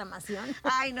de programación.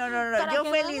 Ay, no, Para yo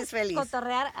que feliz. podamos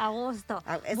cotorrear a gusto.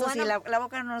 Eso sí, la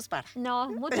boca no nos para. No,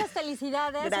 muchas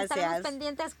felicidades. Gracias. Estaremos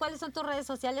pendientes. ¿Cuáles son tus redes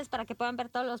sociales para que puedan ver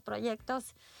todos los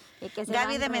proyectos? Que se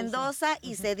Gaby van de Mendoza realizando?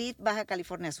 y Cedit, Baja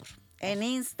California Sur. En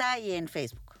Insta y en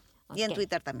Facebook. Y en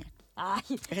Twitter también. Ay,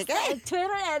 ¿Qué? Twitter,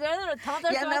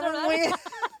 Ya andamos muy...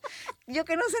 Yo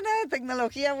que no sé nada de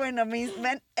tecnología, bueno,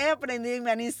 he aprendido y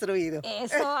me han instruido.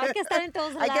 Eso, hay que estar en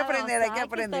todos lados. Hay que aprender,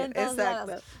 estar en todos exacto.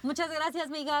 lados. Muchas gracias,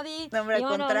 mi Gaby. No, hombre, al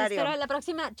contrario. Espero la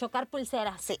próxima chocar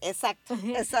pulseras. Sí, exacto.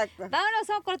 Vámonos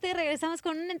a un corte y regresamos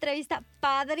con una entrevista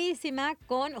padrísima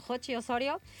con Jochi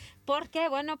Osorio, porque,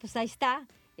 bueno, pues ahí está.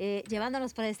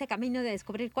 Llevándonos por este camino de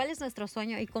descubrir cuál es nuestro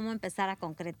sueño y cómo empezar a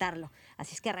concretarlo.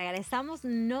 Así es que regresamos,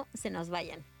 no se nos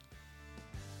vayan.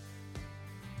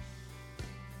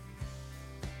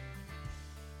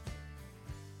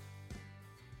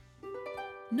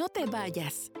 No te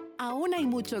vayas. Aún hay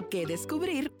mucho que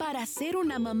descubrir para ser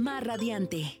una mamá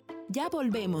radiante. Ya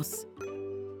volvemos.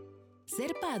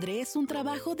 Ser padre es un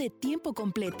trabajo de tiempo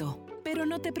completo, pero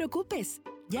no te preocupes.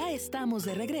 Ya estamos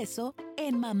de regreso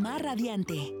en Mamá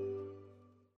Radiante.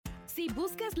 Si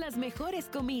buscas las mejores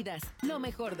comidas, lo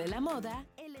mejor de la moda,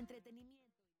 el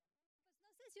entretenimiento. Pues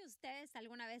no sé si ustedes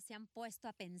alguna vez se han puesto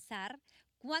a pensar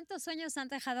cuántos sueños han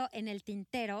dejado en el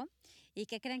tintero y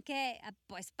que creen que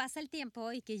pues pasa el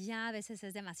tiempo y que ya a veces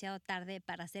es demasiado tarde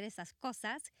para hacer esas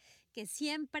cosas que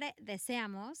siempre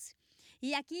deseamos.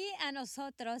 Y aquí a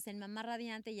nosotros en Mamá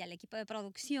Radiante y al equipo de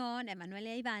producción, Emanuel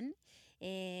y Iván,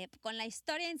 con la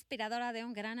historia inspiradora de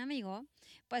un gran amigo,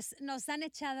 pues nos han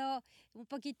echado un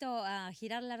poquito a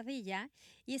girar la ardilla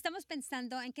y estamos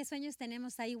pensando en qué sueños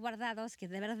tenemos ahí guardados que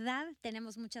de verdad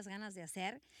tenemos muchas ganas de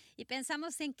hacer y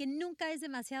pensamos en que nunca es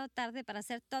demasiado tarde para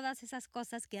hacer todas esas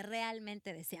cosas que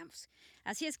realmente deseamos.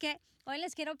 Así es que hoy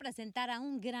les quiero presentar a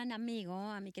un gran amigo,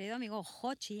 a mi querido amigo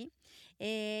Jochi,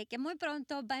 que muy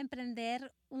pronto va a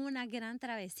emprender una gran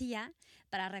travesía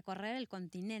para recorrer el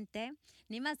continente,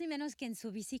 ni más ni menos que en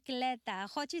su bicicleta.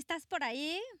 Jochi, ¿estás por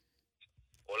ahí?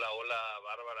 Hola,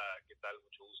 Bárbara, ¿qué tal?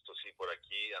 Mucho gusto, sí, por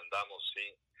aquí andamos, sí,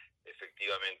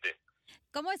 efectivamente.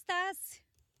 ¿Cómo estás?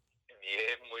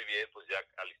 Bien, muy bien, pues ya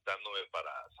alistándome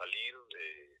para salir.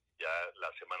 Ya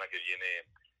la semana que viene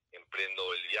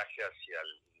emprendo el viaje hacia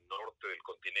el norte del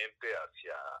continente,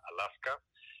 hacia Alaska.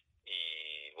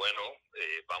 Y bueno,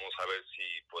 vamos a ver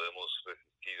si podemos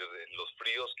resistir en los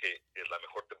fríos, que es la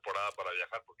mejor temporada para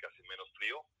viajar porque hace menos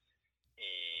frío.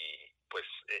 Y pues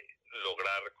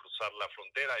lograr cruzar la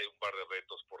frontera. Hay un par de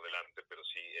retos por delante, pero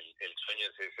sí, el sueño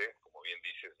es ese. Como bien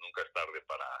dices, nunca es tarde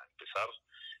para empezar.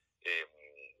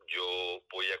 Yo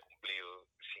voy a cumplir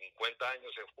 50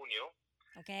 años en junio.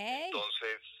 Okay.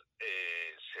 Entonces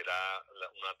será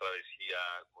una travesía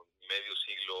con medio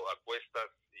siglo a cuestas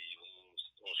y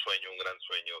un sueño, un gran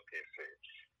sueño, que es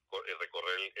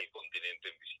recorrer el continente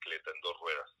en bicicleta, en 2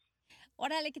 ruedas.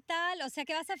 Órale, ¿qué tal? O sea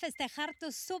que vas a festejar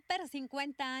tus súper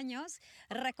 50 años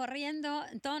recorriendo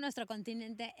todo nuestro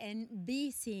continente en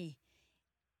bici.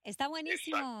 Está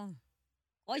buenísimo.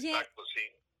 Oye, Exacto, sí.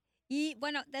 y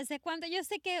bueno, ¿desde cuándo? Yo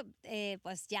sé que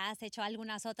pues ya has hecho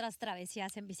algunas otras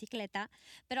travesías en bicicleta,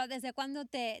 pero ¿desde cuándo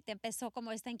te empezó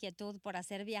como esta inquietud por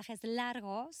hacer viajes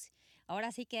largos?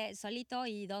 Ahora sí que solito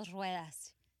y 2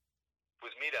 ruedas.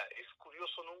 Pues mira, es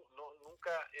curioso,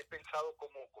 nunca he pensado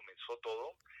cómo comenzó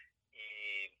todo,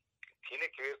 y tiene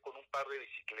que ver con un par de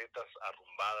bicicletas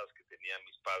arrumbadas que tenían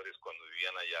mis padres cuando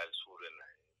vivían allá al sur, en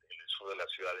el sur de la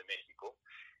Ciudad de México.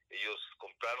 Ellos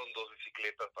compraron 2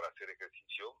 bicicletas para hacer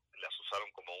ejercicio, las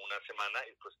usaron como una semana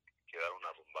y pues quedaron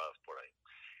arrumbadas por ahí.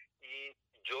 Y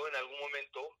yo en algún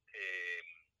momento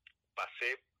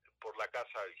pasé por la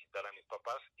casa a visitar a mis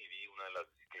papás y vi una de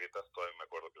las bicicletas, todavía me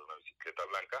acuerdo que era una bicicleta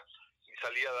blanca, y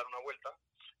salí a dar una vuelta.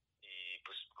 Y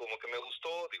pues como que me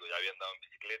gustó, digo, ya había andado en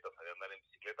bicicleta, sabía andar en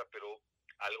bicicleta, pero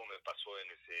algo me pasó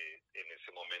en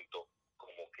ese momento,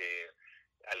 como que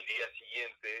al día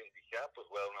siguiente dije, pues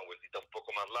voy a dar una vueltita un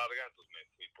poco más larga. Entonces me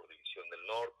fui por División del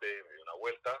Norte, me di una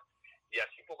vuelta, y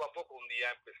así poco a poco un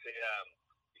día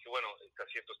dije, bueno, este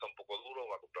asiento está un poco duro,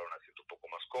 voy a comprar un asiento un poco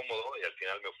más cómodo, y al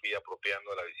final me fui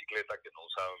apropiando de la bicicleta que no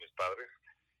usaban mis padres.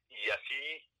 Y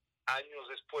así años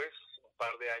después, un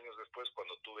par de años después,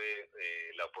 cuando tuve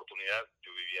la oportunidad,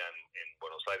 yo vivía en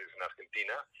Buenos Aires, en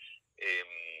Argentina,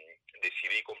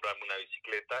 decidí comprarme una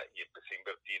bicicleta y empecé a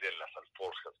invertir en las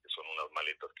alforjas, que son unas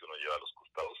maletas que uno lleva a los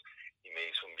costados, y me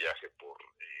hice un viaje por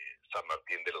San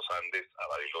Martín de los Andes a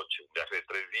Bariloche, un viaje de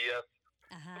 3 días.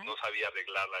 Pues no sabía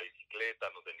arreglar la bicicleta,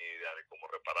 no tenía idea de cómo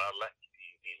repararla,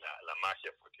 y la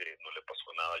magia fue que no le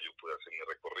pasó nada, yo pude hacer mi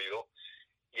recorrido.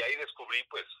 Y ahí descubrí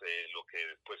pues lo que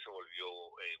después se volvió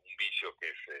un vicio, que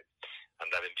es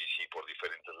andar en bici por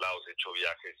diferentes lados. He hecho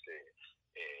viajes,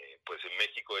 pues en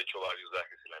México he hecho varios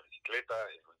viajes en la bicicleta.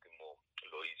 El último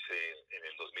lo hice en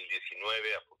el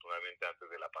 2019, afortunadamente antes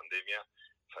de la pandemia.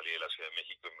 Salí de la Ciudad de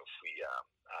México y me fui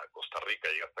a Costa Rica,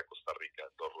 llegué hasta Costa Rica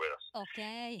en 2 ruedas.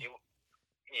 Okay.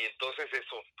 Y entonces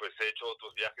eso, pues he hecho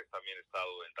otros viajes, también he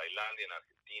estado en Tailandia, en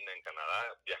Argentina, en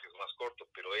Canadá, viajes más cortos,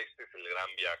 pero este es el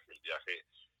gran viaje, el viaje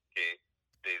que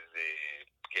desde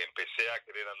que empecé a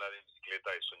querer andar en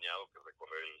bicicleta he soñado, que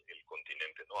recorrer el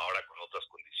continente, ¿no? Ahora con otras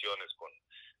condiciones, con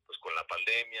la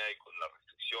pandemia y con las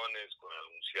restricciones, con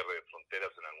algún cierre de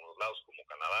fronteras en algunos lados como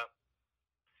Canadá,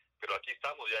 pero aquí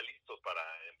estamos ya listos para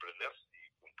emprender y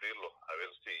cumplirlo. A ver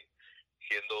si,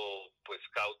 siendo pues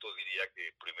cauto, diría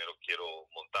que primero quiero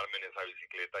montarme en esa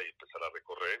bicicleta y empezar a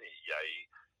recorrer, y ahí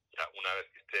ya una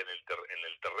vez que esté en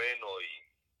el terreno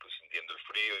y pues sintiendo el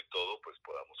frío y todo, pues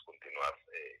podamos continuar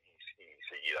y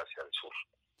seguir hacia el sur.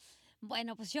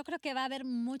 Bueno, pues yo creo que va a haber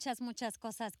muchas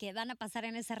cosas que van a pasar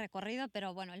en ese recorrido,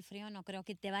 pero bueno, el frío no creo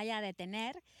que te vaya a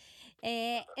detener.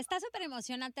 Está súper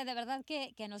emocionante, de verdad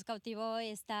que nos cautivó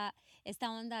esta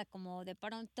onda, como de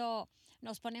pronto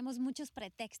nos ponemos muchos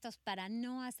pretextos para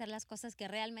no hacer las cosas que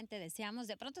realmente deseamos.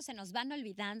 De pronto se nos van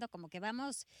olvidando, como que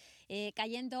vamos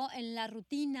cayendo en la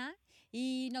rutina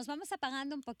y nos vamos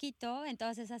apagando un poquito en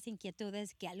todas esas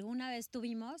inquietudes que alguna vez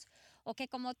tuvimos, o que,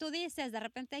 como tú dices, de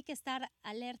repente hay que estar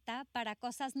alerta para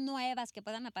cosas nuevas que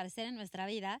puedan aparecer en nuestra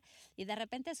vida, y de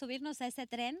repente subirnos a ese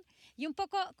tren y un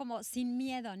poco como sin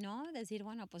miedo, ¿no? Decir,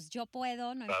 bueno, pues yo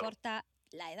puedo, no importa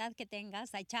la edad que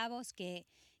tengas. Hay chavos que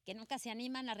nunca se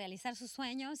animan a realizar sus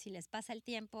sueños y les pasa el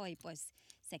tiempo y pues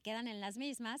se quedan en las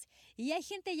mismas. Y hay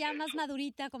gente ya más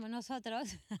madurita como nosotros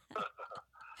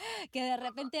que de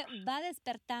repente va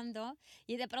despertando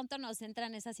y de pronto nos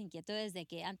entran esas inquietudes de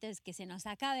que antes que se nos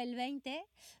acabe el 20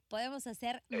 podemos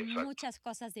hacer muchas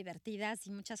cosas divertidas y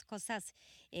muchas cosas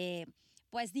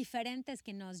pues diferentes,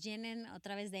 que nos llenen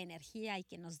otra vez de energía y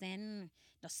que nos den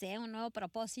no sé, un nuevo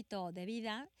propósito de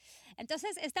vida.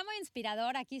 Entonces, está muy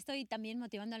inspirador. Aquí estoy también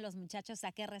motivando a los muchachos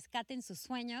a que rescaten sus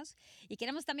sueños y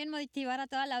queremos también motivar a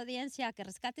toda la audiencia a que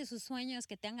rescate sus sueños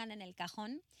que tengan en el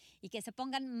cajón y que se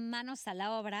pongan manos a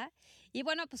la obra. Y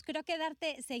bueno, pues creo que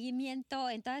darte seguimiento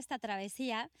en toda esta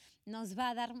travesía nos va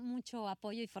a dar mucho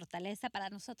apoyo y fortaleza para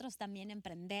nosotros también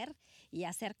emprender y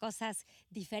hacer cosas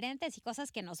diferentes y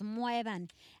cosas que nos muevan.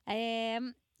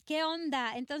 ¿Qué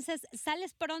onda? Entonces,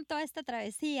 sales pronto a esta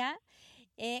travesía.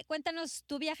 Cuéntanos,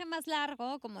 tu viaje más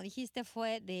largo, como dijiste,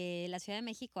 fue de la Ciudad de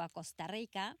México a Costa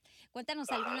Rica. Cuéntanos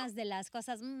algunas de las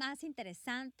cosas más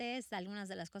interesantes, algunas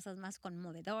de las cosas más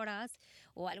conmovedoras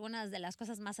o algunas de las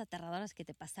cosas más aterradoras que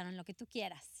te pasaron, lo que tú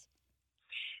quieras.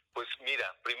 Pues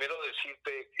mira, primero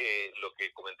decirte lo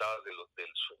que comentabas de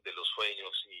los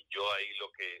sueños, y yo ahí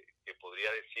lo que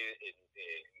podría decir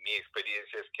en mi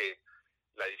experiencia es que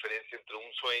la diferencia entre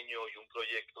un sueño y un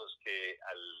proyecto es que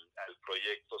al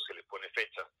proyecto se le pone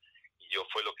fecha. Y yo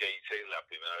fue lo que hice la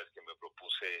primera vez que me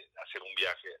propuse hacer un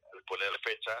viaje. Al poner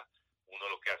fecha, uno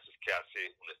lo que hace es que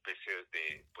hace una especie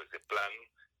de plan,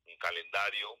 un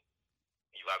calendario,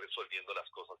 y va resolviendo las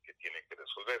cosas que tiene que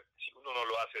resolver. Si uno no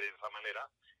lo hace de esa manera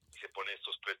y se pone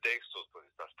estos pretextos, pues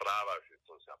estas trabas,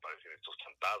 aparecen estos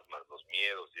fantasmas, los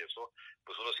miedos y eso,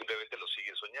 pues uno simplemente lo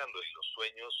sigue soñando, y los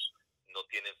sueños no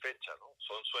tienen fecha, ¿no?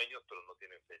 Son sueños, pero no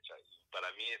tienen fecha. Y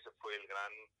para mí ese fue el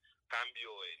gran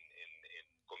cambio en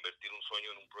convertir un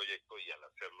sueño en un proyecto, y al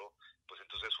hacerlo, pues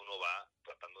entonces uno va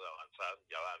tratando de avanzar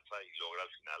y avanza y logra al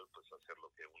final pues hacer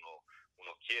lo que uno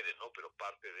quiere, ¿no? Pero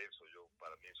parte de eso,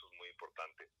 para mí eso es muy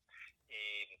importante.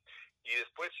 Y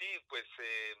después sí, pues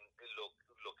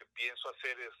lo que pienso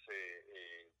hacer es,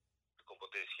 como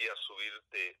te decía, subir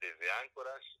desde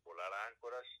áncoras, volar a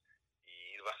áncoras y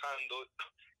ir bajando.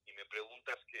 Y me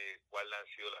preguntas que cuáles han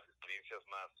sido las experiencias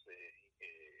más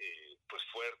pues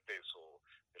fuertes o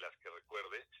de las que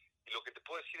recuerde. Y lo que te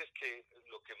puedo decir es que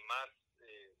lo que más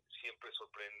siempre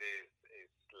sorprende es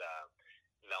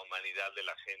la humanidad de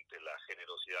la gente, la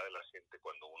generosidad de la gente.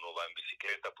 Cuando uno va en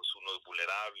bicicleta, pues uno es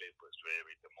vulnerable, pues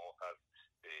llueve y te mojas,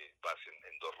 vas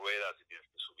en dos ruedas y tienes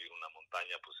que subir una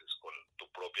montaña, pues es con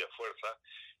tu propia fuerza.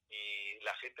 Y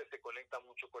la gente se conecta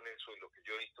mucho con eso, y lo que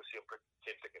yo he visto siempre,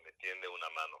 gente que me tiende una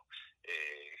mano,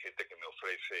 gente que me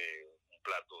ofrece un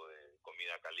plato de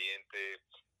comida caliente,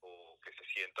 o que se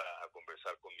sienta a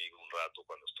conversar conmigo un rato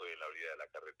cuando estoy en la orilla de la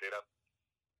carretera.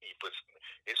 Y pues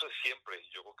eso es siempre.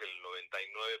 Yo creo que el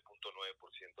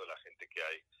 99.9% de la gente que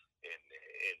hay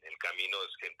en el camino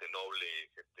es gente noble,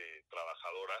 gente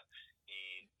trabajadora.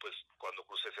 Y pues cuando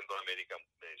crucé Centroamérica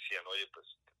me decían, oye, pues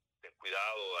ten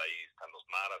cuidado, ahí están los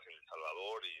maras en El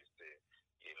Salvador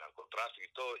y el narcotráfico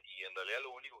y todo. Y en realidad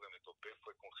lo único que me topé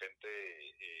fue con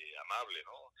gente amable,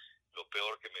 ¿no? Lo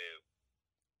peor que me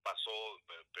pasó,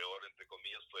 peor entre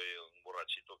comillas, fue un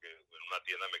borrachito que en una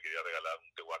tienda me quería regalar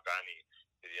un tehuacán y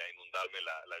quería inundarme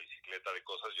la bicicleta de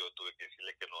cosas. Yo tuve que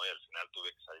decirle que no, y al final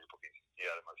tuve que salir porque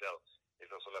insistía demasiado.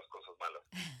 Esas son las cosas malas.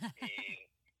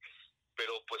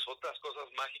 Pero pues otras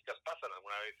cosas mágicas pasan.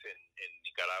 Alguna vez en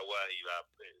Nicaragua iba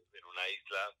en una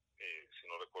isla, si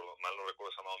no recuerdo, mal no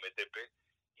recuerdo, se llamado Metepe,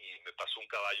 y me pasó un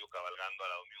caballo cabalgando al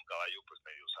lado mío, un caballo pues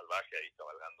medio salvaje ahí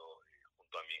cabalgando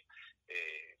junto a mí.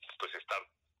 Pues estar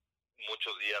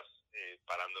muchos días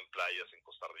parando en playas en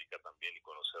Costa Rica también y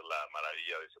conocer la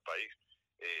maravilla de ese país.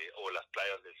 O las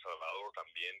playas de El Salvador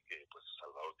también, que pues El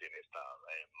Salvador tiene esta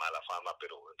mala fama,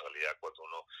 pero en realidad cuando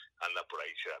uno anda por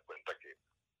ahí se da cuenta que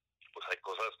pues hay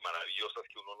cosas maravillosas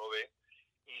que uno no ve.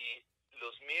 Y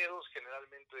los miedos,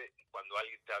 generalmente cuando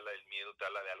alguien te habla del miedo, te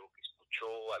habla de algo que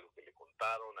escuchó, algo que le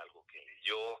contaron, algo que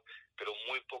leyó, pero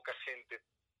muy poca gente,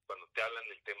 cuando te hablan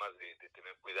del tema de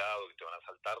tener cuidado, que te van a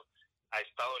asaltar, ha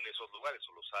estado en esos lugares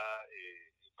o los ha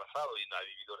pasado y no ha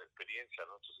vivido la experiencia,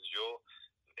 ¿no? Entonces yo,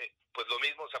 pues lo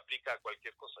mismo se aplica a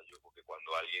cualquier cosa. Yo creo que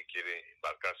cuando alguien quiere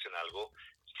embarcarse en algo,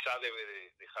 quizá debe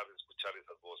de dejar de escuchar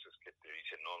esas voces que te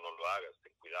dicen, no lo hagas,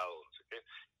 ten cuidado, no sé qué,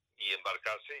 y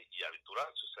embarcarse y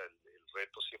aventurarse. O sea, el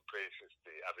reto siempre es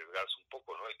arriesgarse un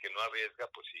poco, ¿no? El que no arriesga,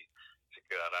 pues sí, se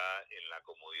quedará en la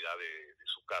comodidad de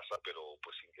su casa, pero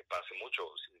pues sin que pase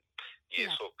mucho. ¿Sí? Y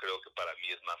eso creo que para mí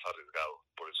es más arriesgado.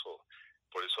 Por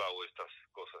eso hago estas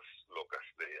cosas locas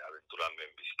de aventurarme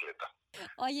en bicicleta.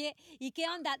 Oye, ¿y qué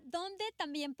onda? ¿Dónde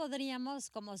también podríamos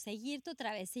como seguir tu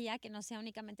travesía, que no sea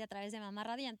únicamente a través de Mamá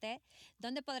Radiante?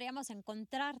 ¿Dónde podríamos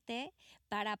encontrarte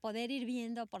para poder ir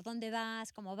viendo por dónde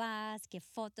vas, cómo vas, qué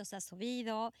fotos has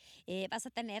subido? Vas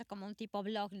a tener como un tipo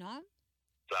blog, ¿no?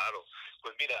 Claro,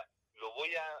 pues mira, lo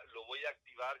voy a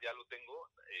activar, ya lo tengo,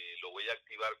 lo voy a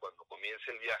activar cuando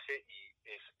comience el viaje, y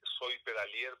es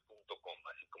soypedalier.com,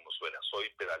 así como suena,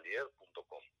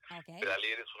 soypedalier.com. Okay.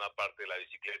 Pedalear es una parte de la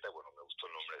bicicleta, bueno, me gustó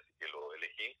el nombre, así que lo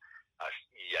elegí.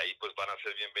 Y ahí pues van a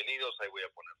ser bienvenidos, ahí voy a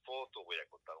poner fotos, voy a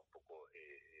contar un poco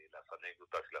las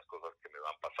anécdotas y las cosas que me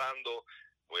van pasando,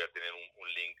 voy a tener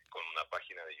un link con una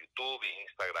página de YouTube y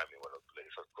Instagram y bueno,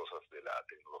 esas cosas de la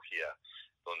tecnología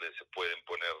donde se pueden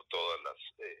poner todos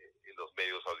los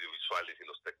medios audiovisuales y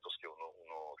los textos que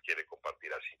uno quiere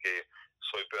compartir. Así que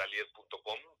soy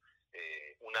pedalier.com.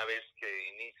 Una vez que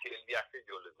inicie el viaje,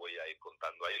 yo les voy a ir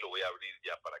contando ahí, lo voy a abrir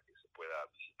ya para que se pueda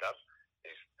visitar.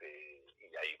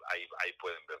 Y ahí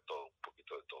pueden ver todo, un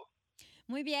poquito de todo.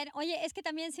 Muy bien. Oye, es que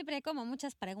también siempre hay como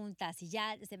muchas preguntas y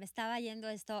ya se me estaba yendo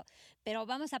esto, pero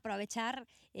vamos a aprovechar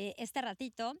este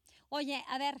ratito. Oye,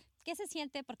 a ver, ¿qué se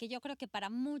siente? Porque yo creo que para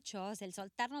muchos el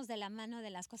soltarnos de la mano de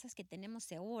las cosas que tenemos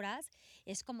seguras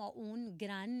es como un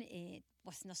gran,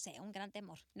 pues no sé, un gran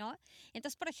temor, ¿no?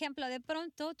 Entonces, por ejemplo, de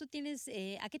pronto tú tienes,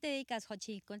 ¿a qué te dedicas,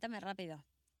 Jochi? Cuéntame rápido.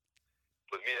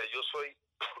 Pues mira, yo soy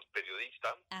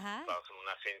periodista, Ajá. trabajo en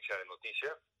una agencia de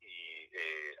noticias y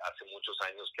hace muchos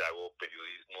años que hago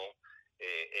periodismo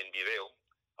en video.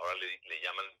 Ahora le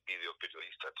llaman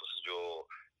videoperiodista. Entonces yo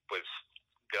pues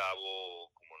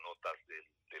grabo como notas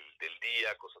del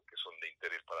día, cosas que son de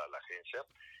interés para la agencia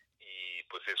y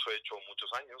pues eso he hecho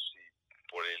muchos años y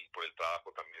por el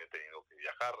trabajo también he tenido que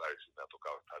viajar. A veces me ha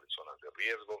tocado estar en zonas de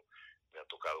riesgo, me ha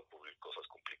tocado cubrir cosas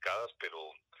complicadas,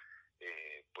 pero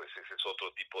pues ese es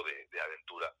otro tipo de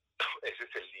aventura. Ese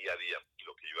es el día a día.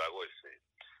 Lo que yo hago es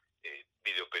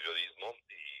videoperiodismo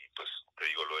y pues te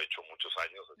digo, lo he hecho muchos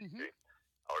años, así que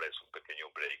ahora es un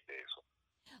pequeño break de eso.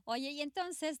 Oye, y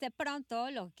entonces de pronto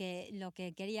lo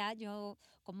que quería yo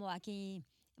como aquí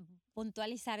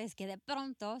puntualizar es que de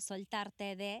pronto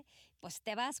soltarte de, pues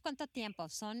te vas, ¿cuánto tiempo?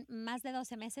 ¿Son más de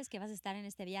 12 meses que vas a estar en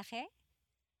este viaje?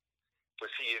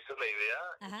 Pues sí, esa es la idea,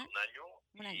 Ajá. es un año.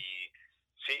 Un año. Y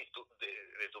sí,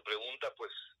 de tu pregunta,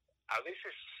 pues a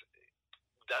veces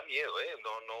da miedo, ¿eh?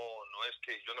 No es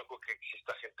que yo no creo que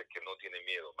exista gente que no tiene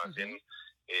miedo, más bien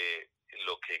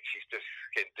lo que existe es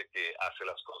gente que hace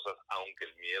las cosas aunque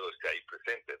el miedo esté ahí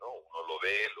presente, ¿no? Uno lo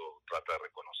ve, lo trata de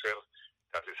reconocer,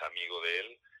 te haces amigo de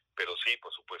él, pero sí,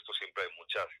 por supuesto, siempre hay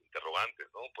muchas interrogantes,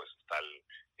 ¿no? Pues está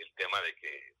el tema de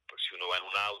que pues si uno va en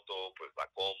un auto, pues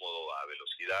va cómodo, a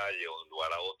velocidad, llega de un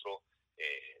lugar a otro,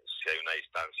 si hay una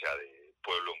distancia de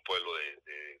pueblo en pueblo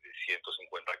de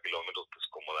 150 kilómetros, pues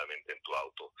cómodamente en tu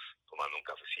auto, tomando un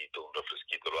cafecito, un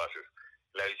refresquito, lo haces.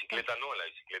 La bicicleta no, en la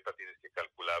bicicleta tienes que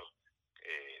calcular,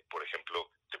 por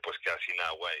ejemplo, te puedes quedar sin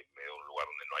agua en medio de un lugar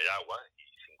donde no hay agua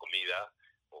y sin comida,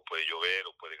 o puede llover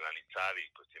o puede granizar y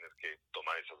pues tienes que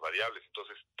tomar esas variables.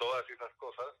 Entonces, todas esas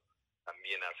cosas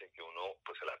también hacen que uno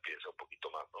pues se la piense un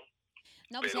poquito más, ¿no?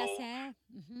 No, pues Pero ya sé.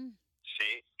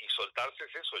 sí, y soltarse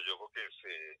es eso. Yo creo que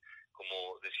es,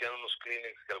 como decían unos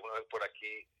clinics que alguna vez por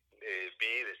aquí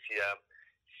vi, decía,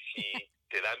 si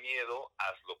te da miedo,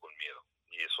 hazlo con miedo.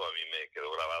 Y eso a mí me quedó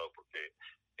grabado porque,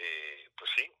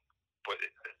 pues sí,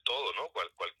 puede, todo, ¿no?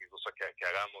 Cualquier cosa que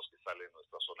hagamos que sale de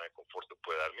nuestra zona de confort te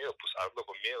puede dar miedo. Pues hazlo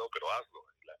con miedo, pero hazlo.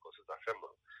 Y la cosa es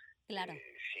hacerlo. Claro.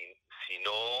 Si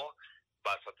no,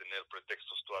 vas a tener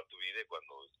pretextos toda tu vida y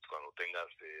cuando tengas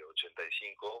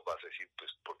 85 vas a decir,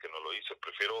 pues, ¿por qué no lo hice?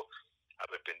 Prefiero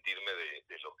arrepentirme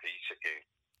de lo que hice, que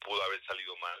pudo haber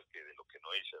salido mal, que de lo que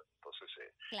no hice. Entonces,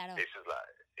 Claro. esa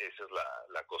es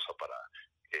la cosa para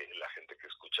que la gente que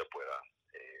escucha pueda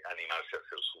animarse a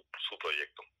hacer su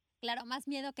proyecto. Claro, más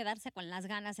miedo que darse con las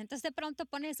ganas. Entonces de pronto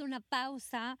pones una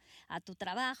pausa a tu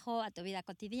trabajo, a tu vida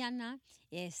cotidiana,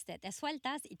 te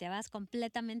sueltas y te vas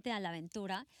completamente a la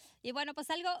aventura. Y bueno, pues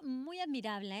algo muy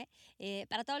admirable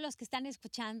para todos los que están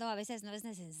escuchando. A veces no es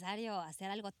necesario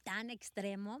hacer algo tan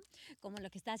extremo como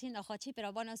lo que está haciendo Jochi,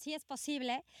 pero bueno, sí es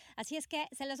posible. Así es que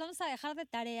se los vamos a dejar de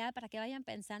tarea para que vayan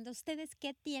pensando ustedes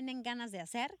qué tienen ganas de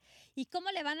hacer y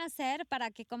cómo le van a hacer para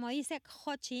que, como dice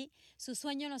Jochi, su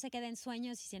sueño no se quede en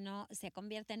sueños y sino se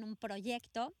convierte en un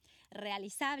proyecto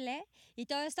realizable, y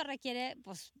todo esto requiere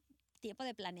pues tiempo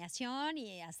de planeación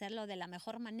y hacerlo de la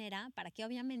mejor manera para que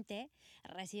obviamente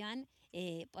reciban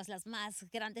pues las más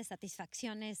grandes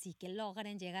satisfacciones y que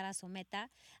logren llegar a su meta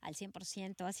al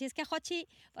 100%. Así es que, Jochi,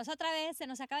 pues otra vez se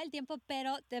nos acaba el tiempo,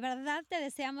 pero de verdad te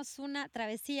deseamos una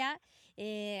travesía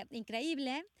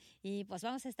increíble y pues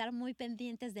vamos a estar muy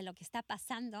pendientes de lo que está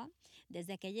pasando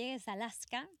desde que llegues a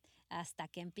Alaska hasta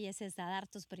que empieces a dar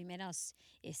tus primeras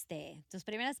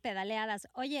pedaleadas.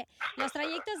 Oye, los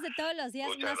trayectos de todos los días,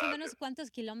 Muchas más gracias. o menos, ¿cuántos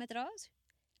kilómetros?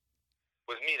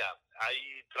 Pues mira,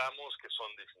 hay tramos que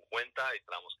son de 50, hay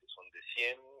tramos que son de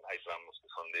 100, hay tramos que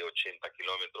son de 80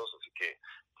 kilómetros, así que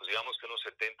pues digamos que unos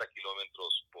 70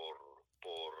 kilómetros por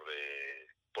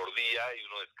día, y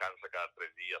uno descansa cada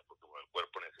 3 días porque bueno, el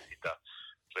cuerpo necesita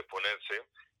reponerse.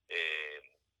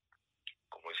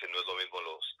 Como dicen, no es lo mismo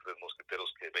los tres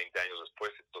mosqueteros que 20 años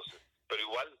después, entonces, pero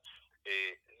igual,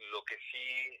 lo que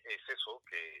sí es eso,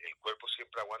 que el cuerpo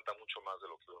siempre aguanta mucho más de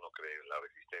lo que uno cree, la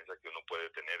resistencia que uno puede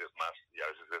tener es más, y a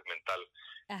veces es mental.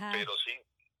 Ajá. Pero sí,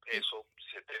 eso,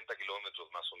 70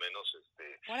 kilómetros más o menos,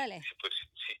 órale. Pues,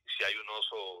 si hay un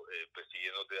oso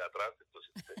persiguiéndote de atrás,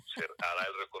 entonces se hará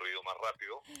el recorrido más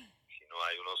rápido. Si no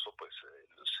hay un oso, pues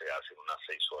se hacen unas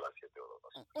 6 horas, 7 horas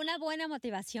más. Una buena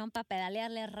motivación para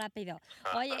pedalearle rápido.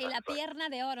 Oye, y la pierna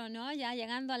de oro, ¿no? Ya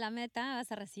llegando a la meta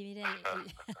vas a recibir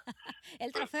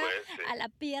el trofeo a la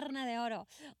pierna de oro.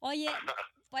 Oye,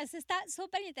 pues está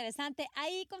súper interesante.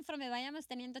 Ahí, conforme vayamos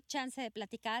teniendo chance de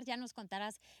platicar, ya nos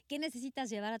contarás qué necesitas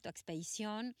llevar a tu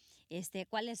expedición,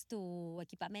 cuál es tu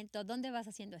equipamiento, dónde vas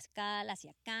haciendo escala, si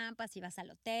acampas, si vas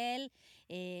al hotel,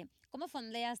 cómo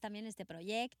fondeas también este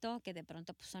proyecto, que de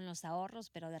pronto pues, son los ahorros,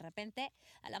 pero de repente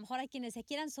a lo mejor hay quienes se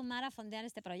quieran sumar a fondear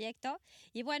este proyecto.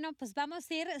 Y bueno, pues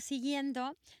vamos a ir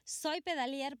siguiendo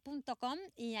soypedalier.com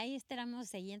y ahí estaremos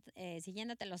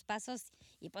siguiéndote los pasos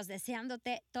y pues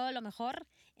deseándote todo lo mejor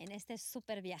en este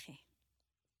súper viaje.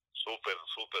 Súper,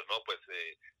 ¿no? Pues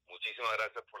muchísimas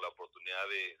gracias por la oportunidad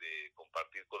de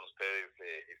compartir con ustedes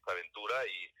esta aventura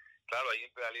y claro, ahí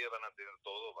en Pedalier van a tener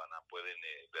todo, pueden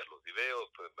ver los videos,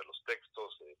 pueden ver los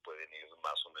textos, pueden ir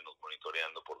más o menos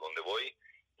monitoreando por dónde voy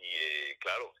y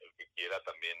claro, el que quiera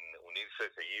también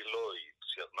unirse, seguirlo y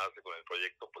entusiasmarse con el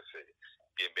proyecto, pues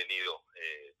bienvenido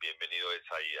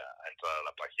es ahí a entrar a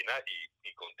la página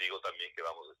y contigo también que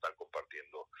vamos a estar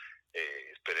compartiendo,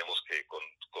 esperemos que con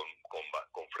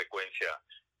frecuencia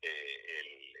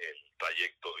el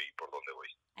trayecto y por dónde voy.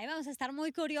 Ahí vamos a estar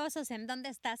muy curiosos en dónde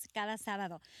estás cada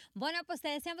sábado. Bueno, pues te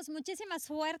deseamos muchísima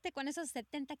suerte con esos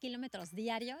 70 kilómetros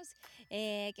diarios,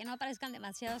 que no aparezcan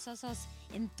demasiados osos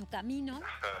en tu camino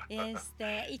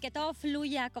y que todo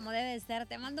fluya como debe ser.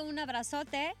 Te mando un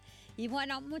abrazote y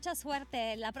bueno, mucha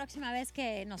suerte. La próxima vez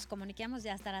que nos comuniquemos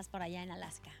ya estarás por allá en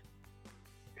Alaska.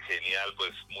 Genial,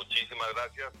 pues muchísimas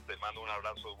gracias. Te mando un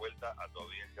abrazo de vuelta a tu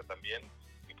audiencia también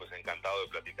y pues encantado de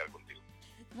platicar contigo.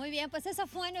 Muy bien, pues eso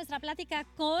fue nuestra plática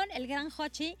con el gran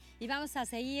Jochi y vamos a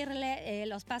seguirle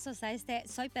los pasos a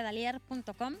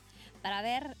soypedalier.com para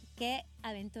ver qué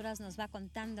aventuras nos va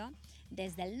contando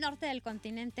desde el norte del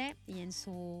continente y en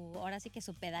ahora sí que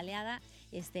su pedaleada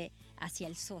hacia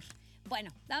el sur.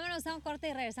 Bueno, vámonos a un corte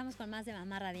y regresamos con más de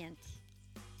Mamá Radiante.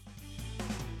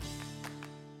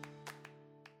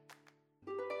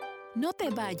 No te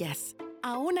vayas.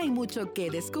 Aún hay mucho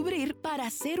que descubrir para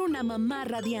ser una mamá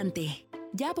radiante.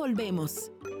 Ya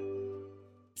volvemos.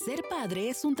 Ser padre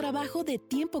es un trabajo de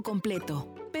tiempo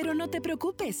completo, pero no te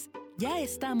preocupes. Ya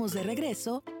estamos de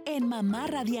regreso en Mamá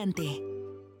Radiante.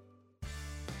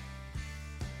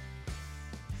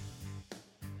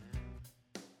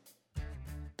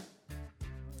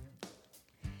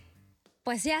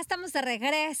 Pues ya estamos de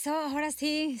regreso, ahora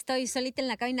sí estoy solita en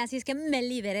la cabina, así es que me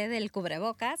liberé del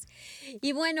cubrebocas.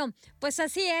 Y bueno, pues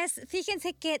así es,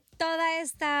 fíjense que toda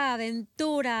esta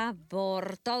aventura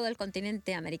por todo el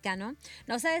continente americano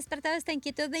nos ha despertado esta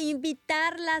inquietud de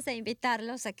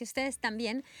invitarlos a que ustedes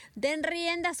también den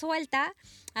rienda suelta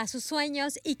a sus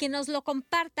sueños y que nos lo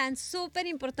compartan. Súper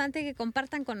importante que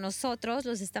compartan con nosotros.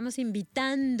 Los estamos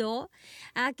invitando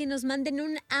a que nos manden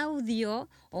un audio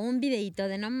o un videito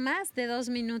de no más de 2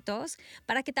 minutos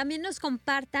para que también nos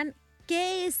compartan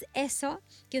qué es eso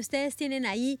que ustedes tienen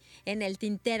ahí en el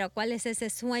tintero, cuál es ese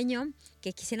sueño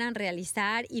que quisieran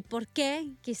realizar y por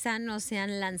qué quizá no se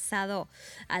han lanzado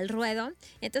al ruedo.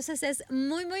 Entonces es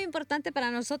muy, muy importante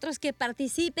para nosotros que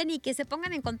participen y que se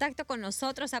pongan en contacto con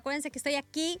nosotros. Acuérdense que estoy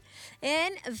aquí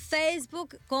en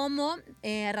Facebook como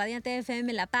Radiante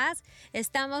FM La Paz.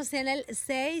 Estamos en el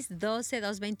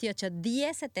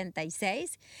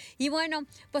 612-228-1076. Y bueno,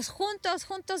 pues juntos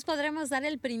podremos dar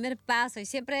el primer paso y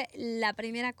siempre la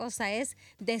primera cosa es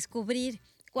descubrir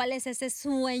cuál es ese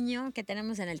sueño que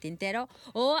tenemos en el tintero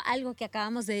o algo que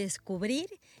acabamos de descubrir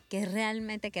que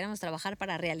realmente queremos trabajar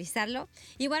para realizarlo.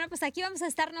 Y bueno, pues aquí vamos a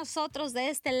estar nosotros de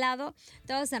este lado,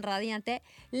 todos en Radiante,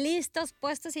 listos,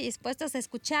 puestos y dispuestos a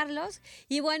escucharlos.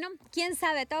 Y bueno, quién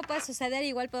sabe, todo puede suceder.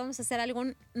 Igual podemos hacer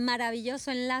algún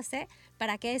maravilloso enlace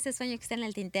para que ese sueño que está en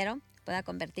el tintero pueda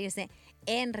convertirse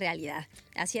en realidad.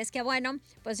 Así es que bueno,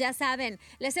 pues ya saben,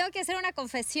 les tengo que hacer una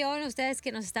confesión, ustedes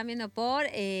que nos están viendo por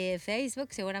Facebook,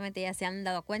 seguramente ya se han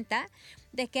dado cuenta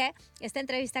de que esta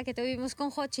entrevista que tuvimos con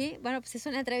Jochi, bueno, pues es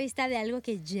una entrevista de algo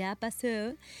que ya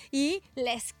pasó y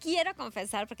les quiero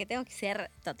confesar, porque tengo que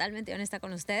ser totalmente honesta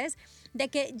con ustedes, de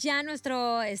que ya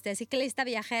nuestro ciclista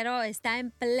viajero está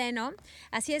en pleno,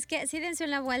 así es que sí dense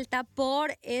una vuelta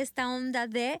por esta onda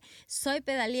de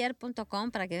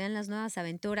soypedalier.com para que vean las nuevas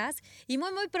aventuras y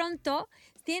muy pronto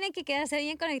tienen que quedarse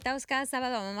bien conectados cada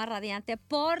sábado a Mamá Radiante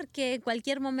porque en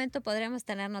cualquier momento podremos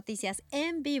tener noticias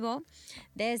en vivo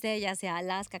desde ya sea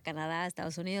Alaska, Canadá,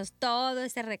 Estados Unidos, todo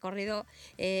este recorrido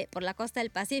por la costa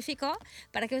del Pacífico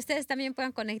para que ustedes también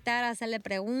puedan conectar, hacerle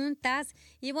preguntas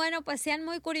y bueno, pues sean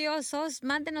muy curiosos,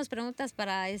 mándenos preguntas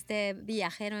para este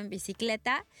viajero en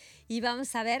bicicleta y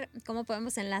vamos a ver cómo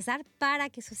podemos enlazar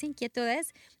para que sus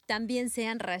inquietudes también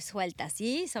sean resueltas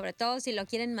y sobre todo si lo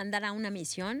quieren mandar a una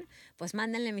misión, pues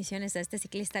mándenle misiones a este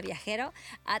ciclista viajero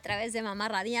a través de Mamá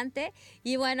Radiante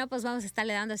y bueno, pues vamos a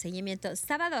estarle dando seguimiento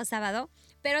sábado a sábado,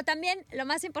 pero también lo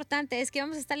más importante es que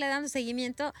vamos a estarle dando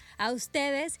seguimiento a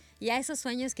ustedes y a esos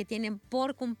sueños que tienen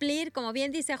por cumplir, como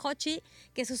bien dice Jochi,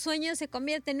 que sus sueños se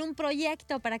convierten en un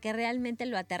proyecto para que realmente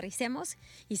lo aterricemos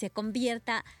y se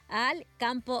convierta al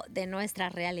campo de nuestra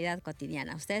realidad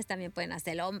cotidiana. Ustedes también pueden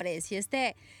hacerlo, hombre, si es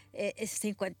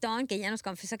cincuentón, que ya nos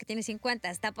confesó que tiene 50,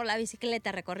 está por la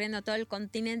bicicleta recorriendo todo el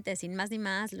continente sin más ni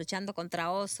más, luchando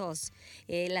contra osos,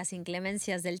 las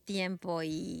inclemencias del tiempo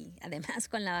y además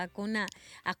con la vacuna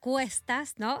a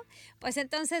cuestas, ¿no? Pues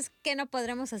entonces, ¿qué no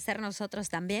podremos hacer nosotros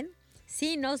también?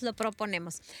 Si nos lo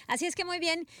proponemos. Así es que muy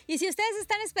bien. Y si ustedes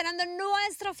están esperando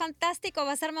nuestro fantástico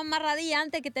Bazar Mamá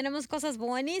Radiante, que tenemos cosas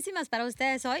buenísimas para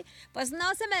ustedes hoy, pues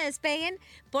no se me despeguen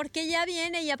porque ya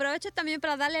viene. Y aprovecho también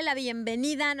para darle la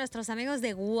bienvenida a nuestros amigos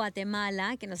de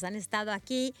Guatemala que nos han estado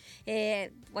aquí,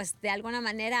 pues de alguna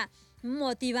manera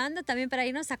motivando también para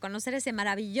irnos a conocer ese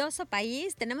maravilloso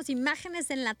país. Tenemos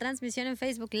imágenes en la transmisión en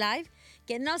Facebook Live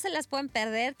que no se las pueden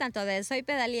perder, tanto de Soy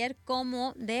Pedalier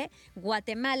como de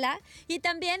Guatemala. Y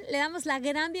también le damos la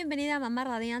gran bienvenida a Mamá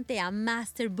Radiante a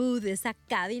Master Booth, esa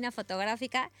cabina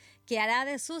fotográfica que hará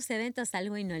de sus eventos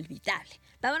algo inolvidable.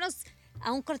 Vámonos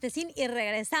a un cortesín y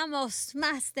regresamos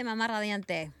más de Mamá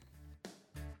Radiante.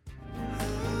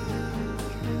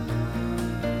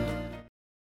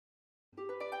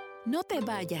 No te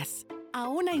vayas.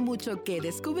 Aún hay mucho que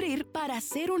descubrir para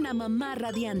ser una mamá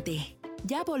radiante.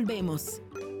 Ya volvemos.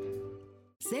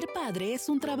 Ser padre es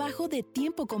un trabajo de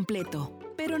tiempo completo,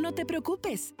 pero no te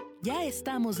preocupes. Ya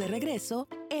estamos de regreso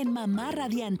en Mamá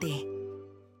Radiante.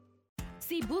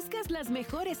 Si buscas las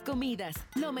mejores comidas,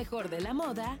 lo mejor de la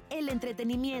moda, el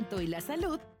entretenimiento y la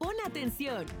salud, pon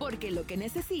atención, porque lo que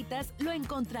necesitas lo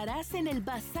encontrarás en el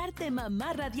Bazar de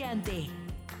Mamá Radiante.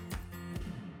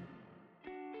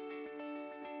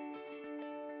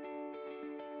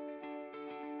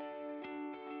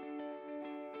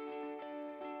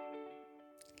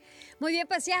 Muy bien,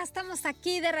 pues ya estamos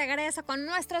aquí de regreso con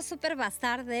nuestro super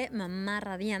bazar de Mamá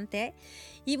Radiante.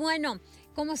 Y bueno,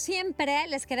 como siempre,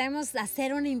 les queremos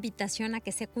hacer una invitación a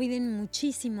que se cuiden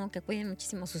muchísimo, que cuiden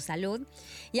muchísimo su salud.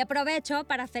 Y aprovecho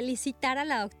para felicitar a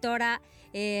la doctora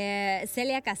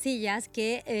Celia Casillas,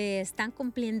 que están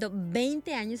cumpliendo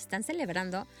 20 años, están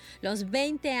celebrando los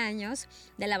 20 años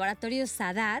del laboratorio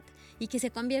Sadat y que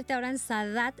se convierte ahora en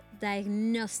Sadat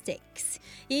Diagnostics.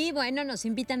 Y bueno, nos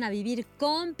invitan a vivir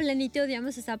con plenitud. Ya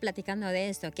hemos estado platicando de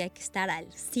esto, que hay que estar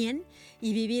al 100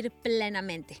 y vivir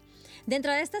plenamente.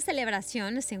 Dentro de esta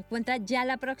celebración se encuentra ya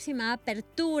la próxima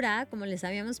apertura, como les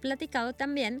habíamos platicado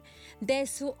también, de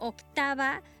su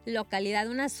octava localidad,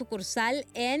 una sucursal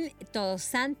en Todos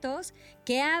Santos,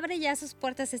 que abre ya sus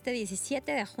puertas este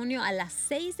 17 de junio a las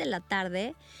 6 de la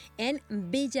tarde en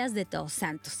Villas de Todos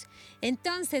Santos.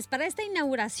 Entonces, para esta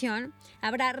inauguración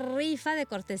habrá rifa de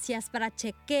cortesías para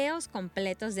chequeos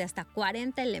completos de hasta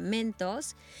 40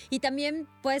 elementos y también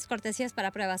pues cortesías para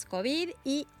pruebas COVID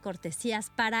y cortesías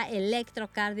para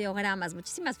electrocardiogramas.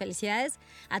 Muchísimas felicidades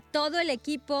a todo el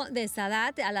equipo de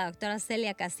Sadat, a la doctora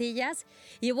Celia Casillas.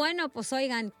 Y bueno, pues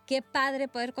oigan, qué padre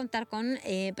poder contar con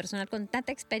personal con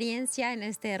tanta experiencia en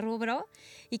este rubro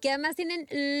y que además tienen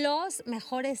los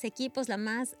mejores equipos, la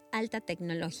más alta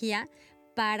tecnología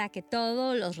para que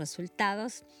todos los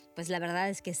resultados, pues la verdad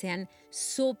es que sean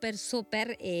súper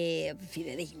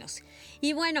fidedignos.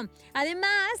 Y bueno,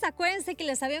 además, acuérdense que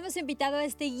les habíamos invitado a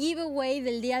este giveaway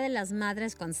del Día de las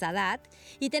Madres con Sadat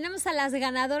y tenemos a las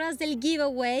ganadoras del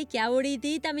giveaway que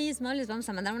ahorita mismo les vamos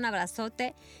a mandar un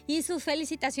abrazote y su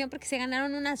felicitación porque se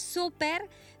ganaron una súper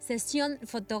sesión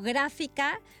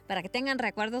fotográfica para que tengan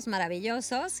recuerdos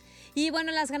maravillosos. Y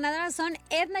bueno, las ganadoras son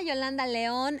Edna Yolanda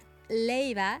León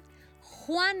Leiva,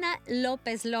 Juana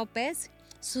López López,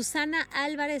 Susana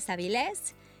Álvarez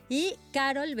Avilés y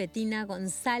Carol Betina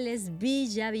González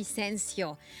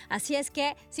Villavicencio. Así es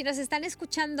que si nos están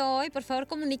escuchando hoy, por favor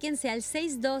comuníquense al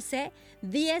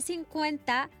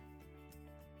 612-1050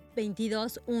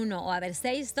 221 o a ver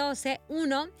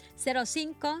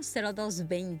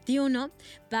 612-105-0221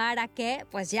 para que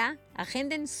pues ya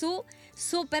agenden su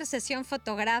super sesión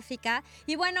fotográfica.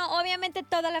 Y bueno, obviamente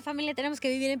toda la familia tenemos que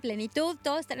vivir en plenitud,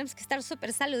 todos tenemos que estar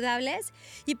súper saludables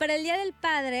y para el Día del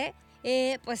Padre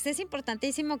pues es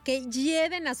importantísimo que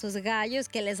lleven a sus gallos,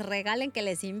 que les regalen, que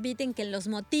les inviten, que los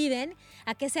motiven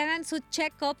a que se hagan su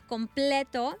check-up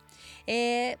completo.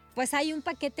 Pues hay un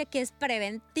paquete que es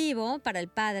preventivo para el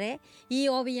padre y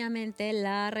obviamente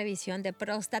la revisión de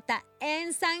próstata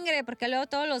en sangre, porque luego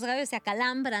todos los gallos se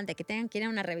acalambran de que tengan que ir a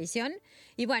una revisión.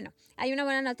 Y bueno, hay una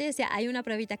buena noticia, hay una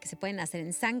pruebita que se pueden hacer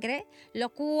en sangre, lo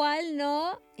cual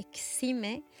no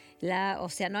exime o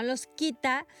sea, no los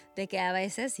quita de que a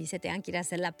veces sí se tengan que ir a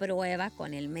hacer la prueba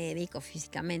con el médico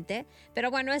físicamente. Pero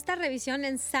bueno, esta revisión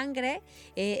en sangre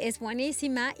es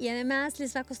buenísima y además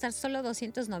les va a costar solo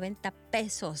 290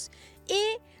 pesos. Y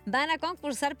van a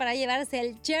concursar para llevarse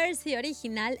el jersey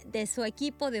original de su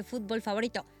equipo de fútbol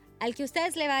favorito. Al que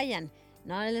ustedes le vayan,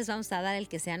 no les vamos a dar el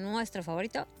que sea nuestro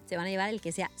favorito, se van a llevar el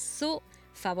que sea su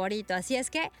favorito. Así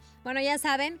es que, bueno, ya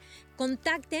saben,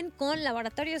 contacten con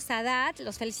Laboratorio Sadat.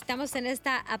 Los felicitamos en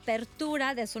esta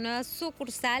apertura de su nueva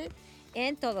sucursal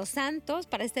en Todos Santos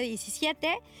para este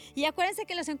 17. Y acuérdense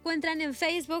que los encuentran en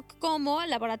Facebook como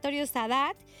Laboratorio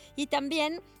Sadat y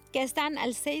también que están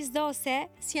al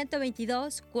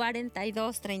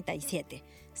 612-122-4237.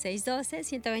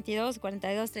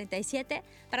 612-122-4237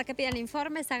 para que pidan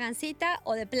informes, hagan cita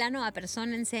o de plano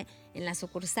apersónense en la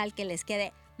sucursal que les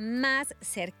quede más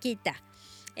cerquita.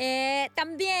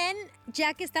 También,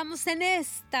 ya que estamos en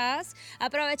estas,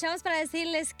 aprovechamos para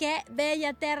decirles que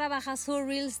Bellaterra Baja Sur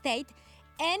Real Estate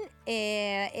en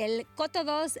el Coto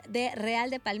 2 de Real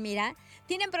de Palmira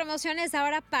tienen promociones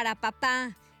ahora para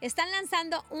papá. Están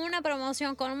lanzando una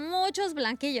promoción con muchos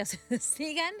blanquillos.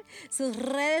 Sigan sus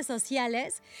redes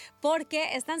sociales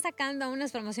porque están sacando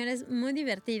unas promociones muy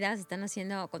divertidas. Están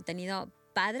haciendo contenido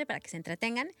padre para que se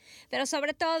entretengan, pero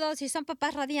sobre todo si son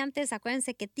papás radiantes,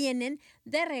 acuérdense que tienen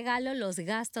de regalo los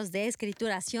gastos de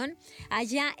escrituración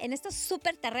allá en estos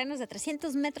súper terrenos de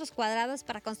 300 metros cuadrados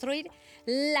para construir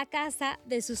la casa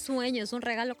de sus sueños, un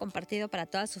regalo compartido para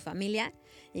toda su familia.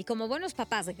 Y como buenos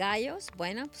papás gallos,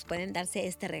 bueno, pues pueden darse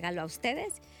este regalo a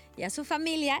ustedes y a su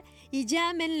familia y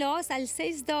llámenlos al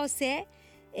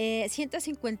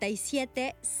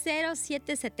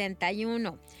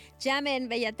 612-157-0771. Llamen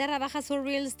Bellaterra Baja Sur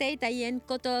Real Estate ahí en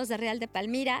Coto 2 de Real de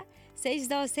Palmira,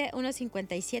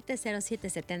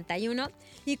 612-157-0771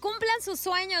 y cumplan sus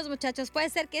sueños, muchachos. Puede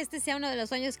ser que este sea uno de los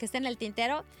sueños que esté en el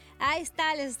tintero. Ahí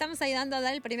está, les estamos ayudando a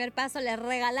dar el primer paso. Les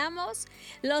regalamos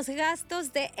los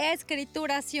gastos de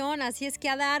escrituración, así es que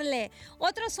a darle.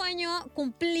 Otro sueño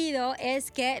cumplido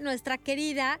es que nuestra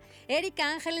querida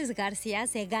Erika Ángeles García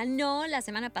se ganó la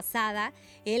semana pasada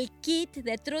el kit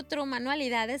de True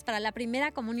Manualidades para la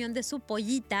primera comunión de su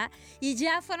pollita y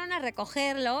ya fueron a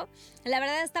recogerlo. La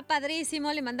verdad está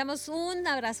padrísimo. Le mandamos un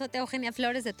abrazote a Eugenia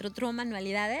Flores de True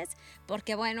Manualidades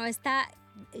porque bueno, esta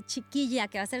chiquilla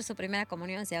que va a hacer su primera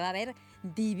comunión se va a ver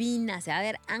divina, se va a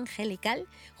ver angelical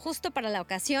justo para la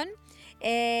ocasión.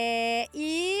 ¿Qué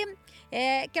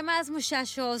más,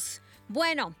 muchachos?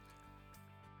 Bueno,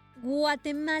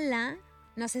 Guatemala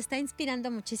nos está inspirando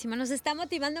muchísimo, nos está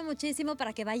motivando muchísimo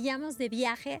para que vayamos de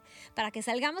viaje, para que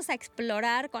salgamos a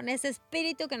explorar con ese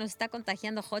espíritu que nos está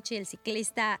contagiando Jochi, el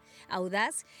ciclista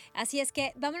audaz. Así es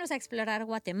que vámonos a explorar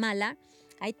Guatemala.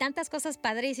 Hay tantas cosas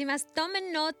padrísimas.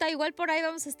 Tomen nota, igual por ahí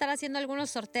vamos a estar haciendo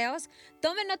algunos sorteos.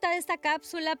 Tomen nota de esta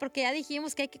cápsula porque ya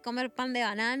dijimos que hay que comer pan de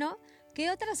banano. ¿Qué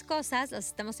otras cosas los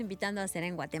estamos invitando a hacer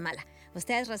en Guatemala?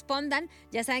 Ustedes respondan.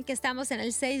 Ya saben que estamos en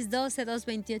el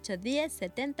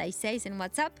 612-228-1076 en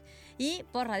WhatsApp y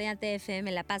por Radiante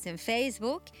FM La Paz en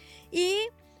Facebook. Y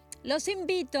los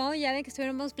invito, ya ven que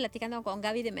estuvimos platicando con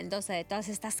Gaby de Mendoza de todas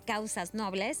estas causas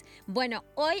nobles. Bueno,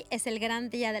 hoy es el gran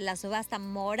día de la subasta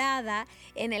morada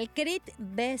en el CRIT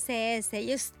BCS.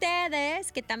 Y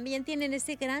ustedes que también tienen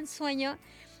ese gran sueño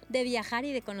de viajar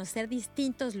y de conocer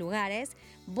distintos lugares,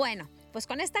 bueno, pues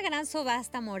con esta gran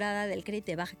subasta morada del CRIT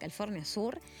de Baja California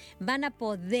Sur van a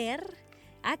poder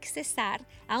accesar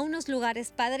a unos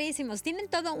lugares padrísimos. Tienen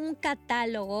todo un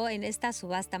catálogo en esta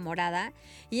subasta morada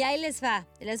y ahí les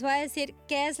voy a decir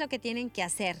qué es lo que tienen que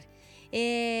hacer.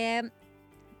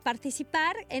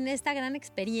 Participar en esta gran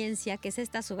experiencia que es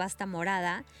esta subasta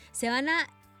morada. Se van a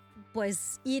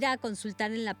ir a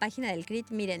consultar en la página del CRIT.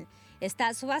 Miren,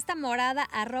 está subasta morada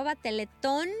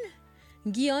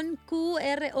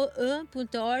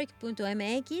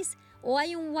 @teletón-qroe.org.mx o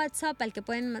hay un WhatsApp al que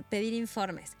pueden pedir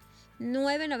informes.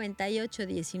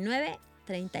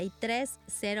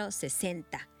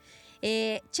 998-19-33-060.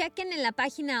 Chequen en la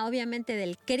página, obviamente,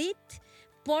 del CRIT,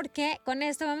 porque con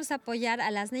esto vamos a apoyar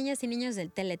a las niñas y niños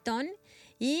del Teletón.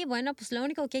 Y bueno, pues lo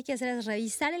único que hay que hacer es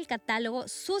revisar el catálogo,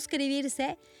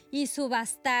 suscribirse y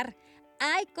subastar.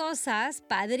 Hay cosas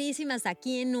padrísimas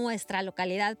aquí en nuestra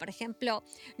localidad. Por ejemplo,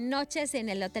 noches en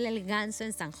el Hotel El Ganso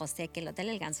en San José, que el Hotel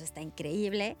El Ganso está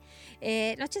increíble.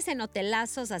 Noches en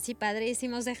hotelazos así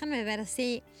padrísimos. Déjenme ver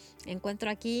si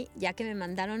encuentro aquí, ya que me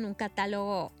mandaron un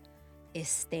catálogo,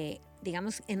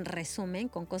 digamos, en resumen,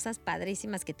 con cosas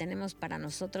padrísimas que tenemos para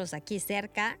nosotros aquí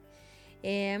cerca.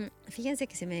 Fíjense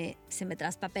que se me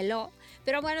traspapeló,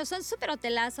 pero bueno, son súper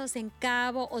hotelazos en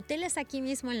Cabo, hoteles aquí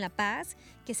mismo en La Paz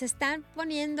que se están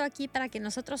poniendo aquí para que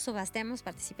nosotros subastemos,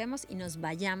 participemos y nos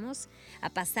vayamos a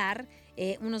pasar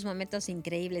unos momentos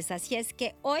increíbles. Así es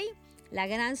que hoy la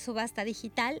gran subasta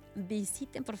digital,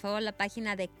 visiten por favor la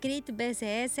página de CRIT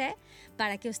BCS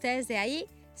para que ustedes de ahí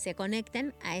se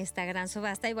conecten a esta gran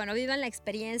subasta y bueno, vivan la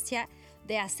experiencia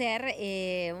de hacer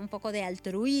un poco de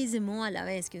altruismo a la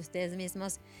vez que ustedes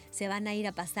mismos se van a ir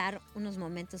a pasar unos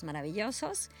momentos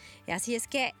maravillosos. Así es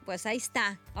que, pues ahí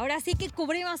está. Ahora sí que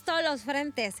cubrimos todos los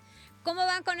frentes. ¿Cómo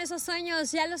van con esos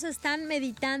sueños? ¿Ya los están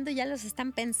meditando? ¿Ya los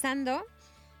están pensando?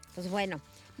 Pues bueno,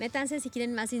 métanse si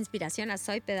quieren más inspiración a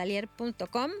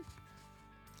soypedalier.com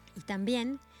y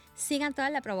también sigan toda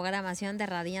la programación de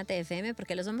Radiante FM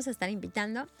porque los vamos a estar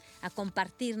invitando a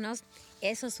compartirnos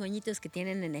esos sueñitos que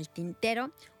tienen en el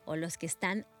tintero o los que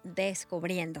están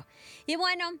descubriendo. Y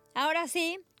bueno, ahora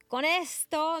sí, con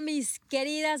esto, mis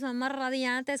queridas mamás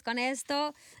radiantes, con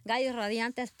esto, gallos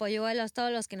radiantes, polluelos,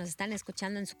 todos los que nos están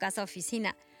escuchando en su casa,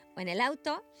 oficina o en el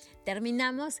auto,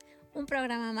 terminamos un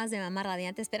programa más de Mamá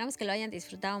Radiante. Esperamos que lo hayan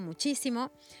disfrutado muchísimo.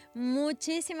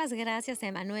 Muchísimas gracias a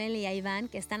Emanuel y a Iván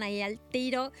que están ahí al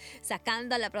tiro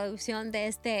sacando la producción de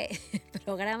este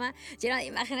programa lleno de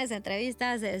imágenes,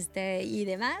 entrevistas y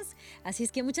demás. Así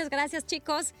es que muchas gracias,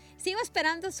 chicos. Sigo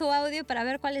esperando su audio para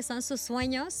ver cuáles son sus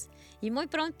sueños y muy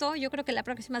pronto, yo creo que la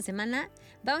próxima semana,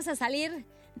 vamos a salir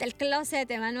del closet,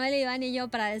 Emanuel, Iván y yo,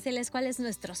 para decirles cuál es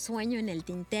nuestro sueño en el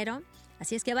tintero.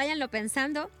 Así es que váyanlo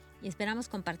pensando y esperamos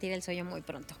compartir el sueño muy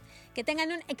pronto. Que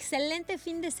tengan un excelente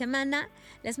fin de semana.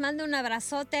 Les mando un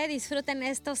abrazote. Disfruten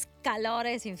estos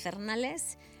calores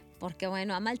infernales. Porque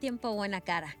bueno, a mal tiempo, buena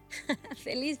cara.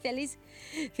 Feliz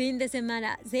fin de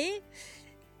semana. ¿Sí?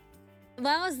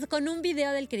 Vamos con un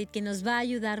video del CRIT que nos va a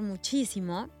ayudar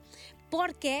muchísimo.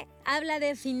 Porque habla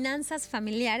de finanzas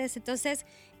familiares. Entonces,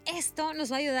 esto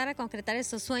nos va a ayudar a concretar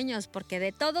esos sueños. Porque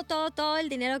de todo el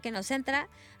dinero que nos entra,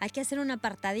 hay que hacer un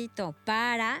apartadito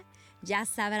para... Ya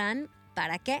sabrán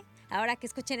para qué. Ahora que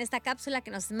escuchen esta cápsula que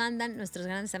nos mandan nuestros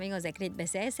grandes amigos de CRIT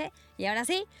BCS. Y ahora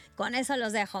sí, con eso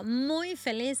los dejo. Muy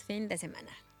feliz fin de semana.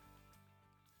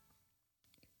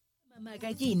 Mamá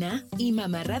Gallina y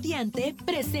Mamá Radiante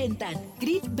presentan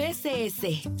CRIT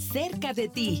BCS, cerca de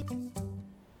ti.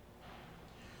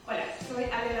 Hola, soy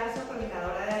Ale Lazo,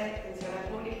 coordinadora de atención al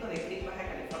público de CRIT Baja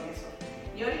California Sur.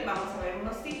 Y hoy vamos a ver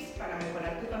unos tips para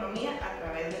mejorar tu economía a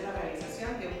través de la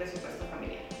realización de un presupuesto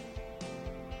familiar.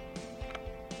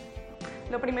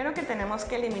 Lo primero que tenemos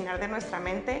que eliminar de nuestra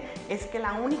mente es que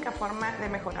la única forma de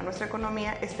mejorar nuestra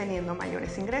economía es teniendo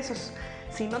mayores ingresos.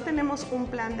 Si no tenemos un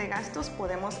plan de gastos,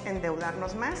 podemos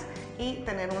endeudarnos más y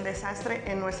tener un desastre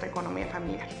en nuestra economía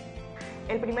familiar.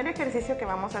 El primer ejercicio que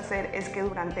vamos a hacer es que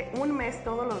durante un mes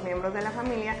todos los miembros de la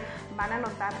familia van a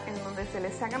anotar en donde se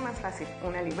les haga más fácil,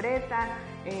 una libreta,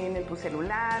 en tu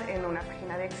celular, en una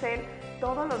página de Excel,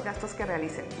 todos los gastos que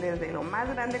realicen, desde lo más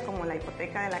grande como la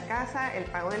hipoteca de la casa, el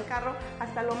pago del carro,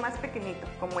 hasta lo más pequeñito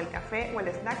como el café o el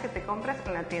snack que te compras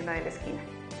en la tienda de la esquina.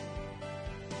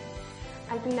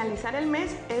 Al finalizar el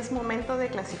mes es momento de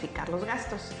clasificar los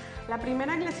gastos. La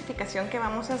primera clasificación que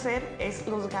vamos a hacer es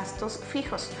los gastos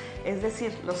fijos, es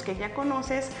decir, los que ya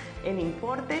conoces, el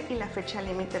importe y la fecha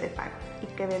límite de pago, y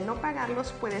que de no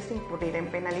pagarlos puedes incurrir en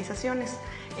penalizaciones.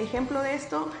 Ejemplo de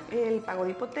esto, el pago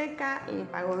de hipoteca, el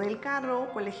pago del carro,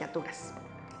 colegiaturas.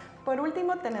 Por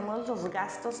último, tenemos los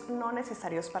gastos no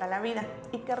necesarios para la vida,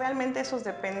 y que realmente esos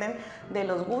dependen de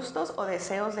los gustos o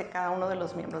deseos de cada uno de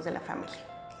los miembros de la familia.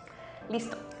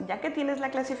 Listo, ya que tienes la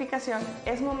clasificación,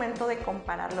 es momento de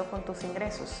compararlo con tus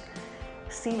ingresos.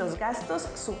 Si los gastos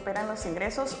superan los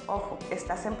ingresos, ojo,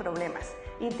 estás en problemas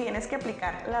y tienes que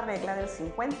aplicar la regla del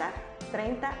 50,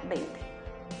 30, 20.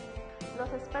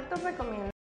 Los expertos recomiendan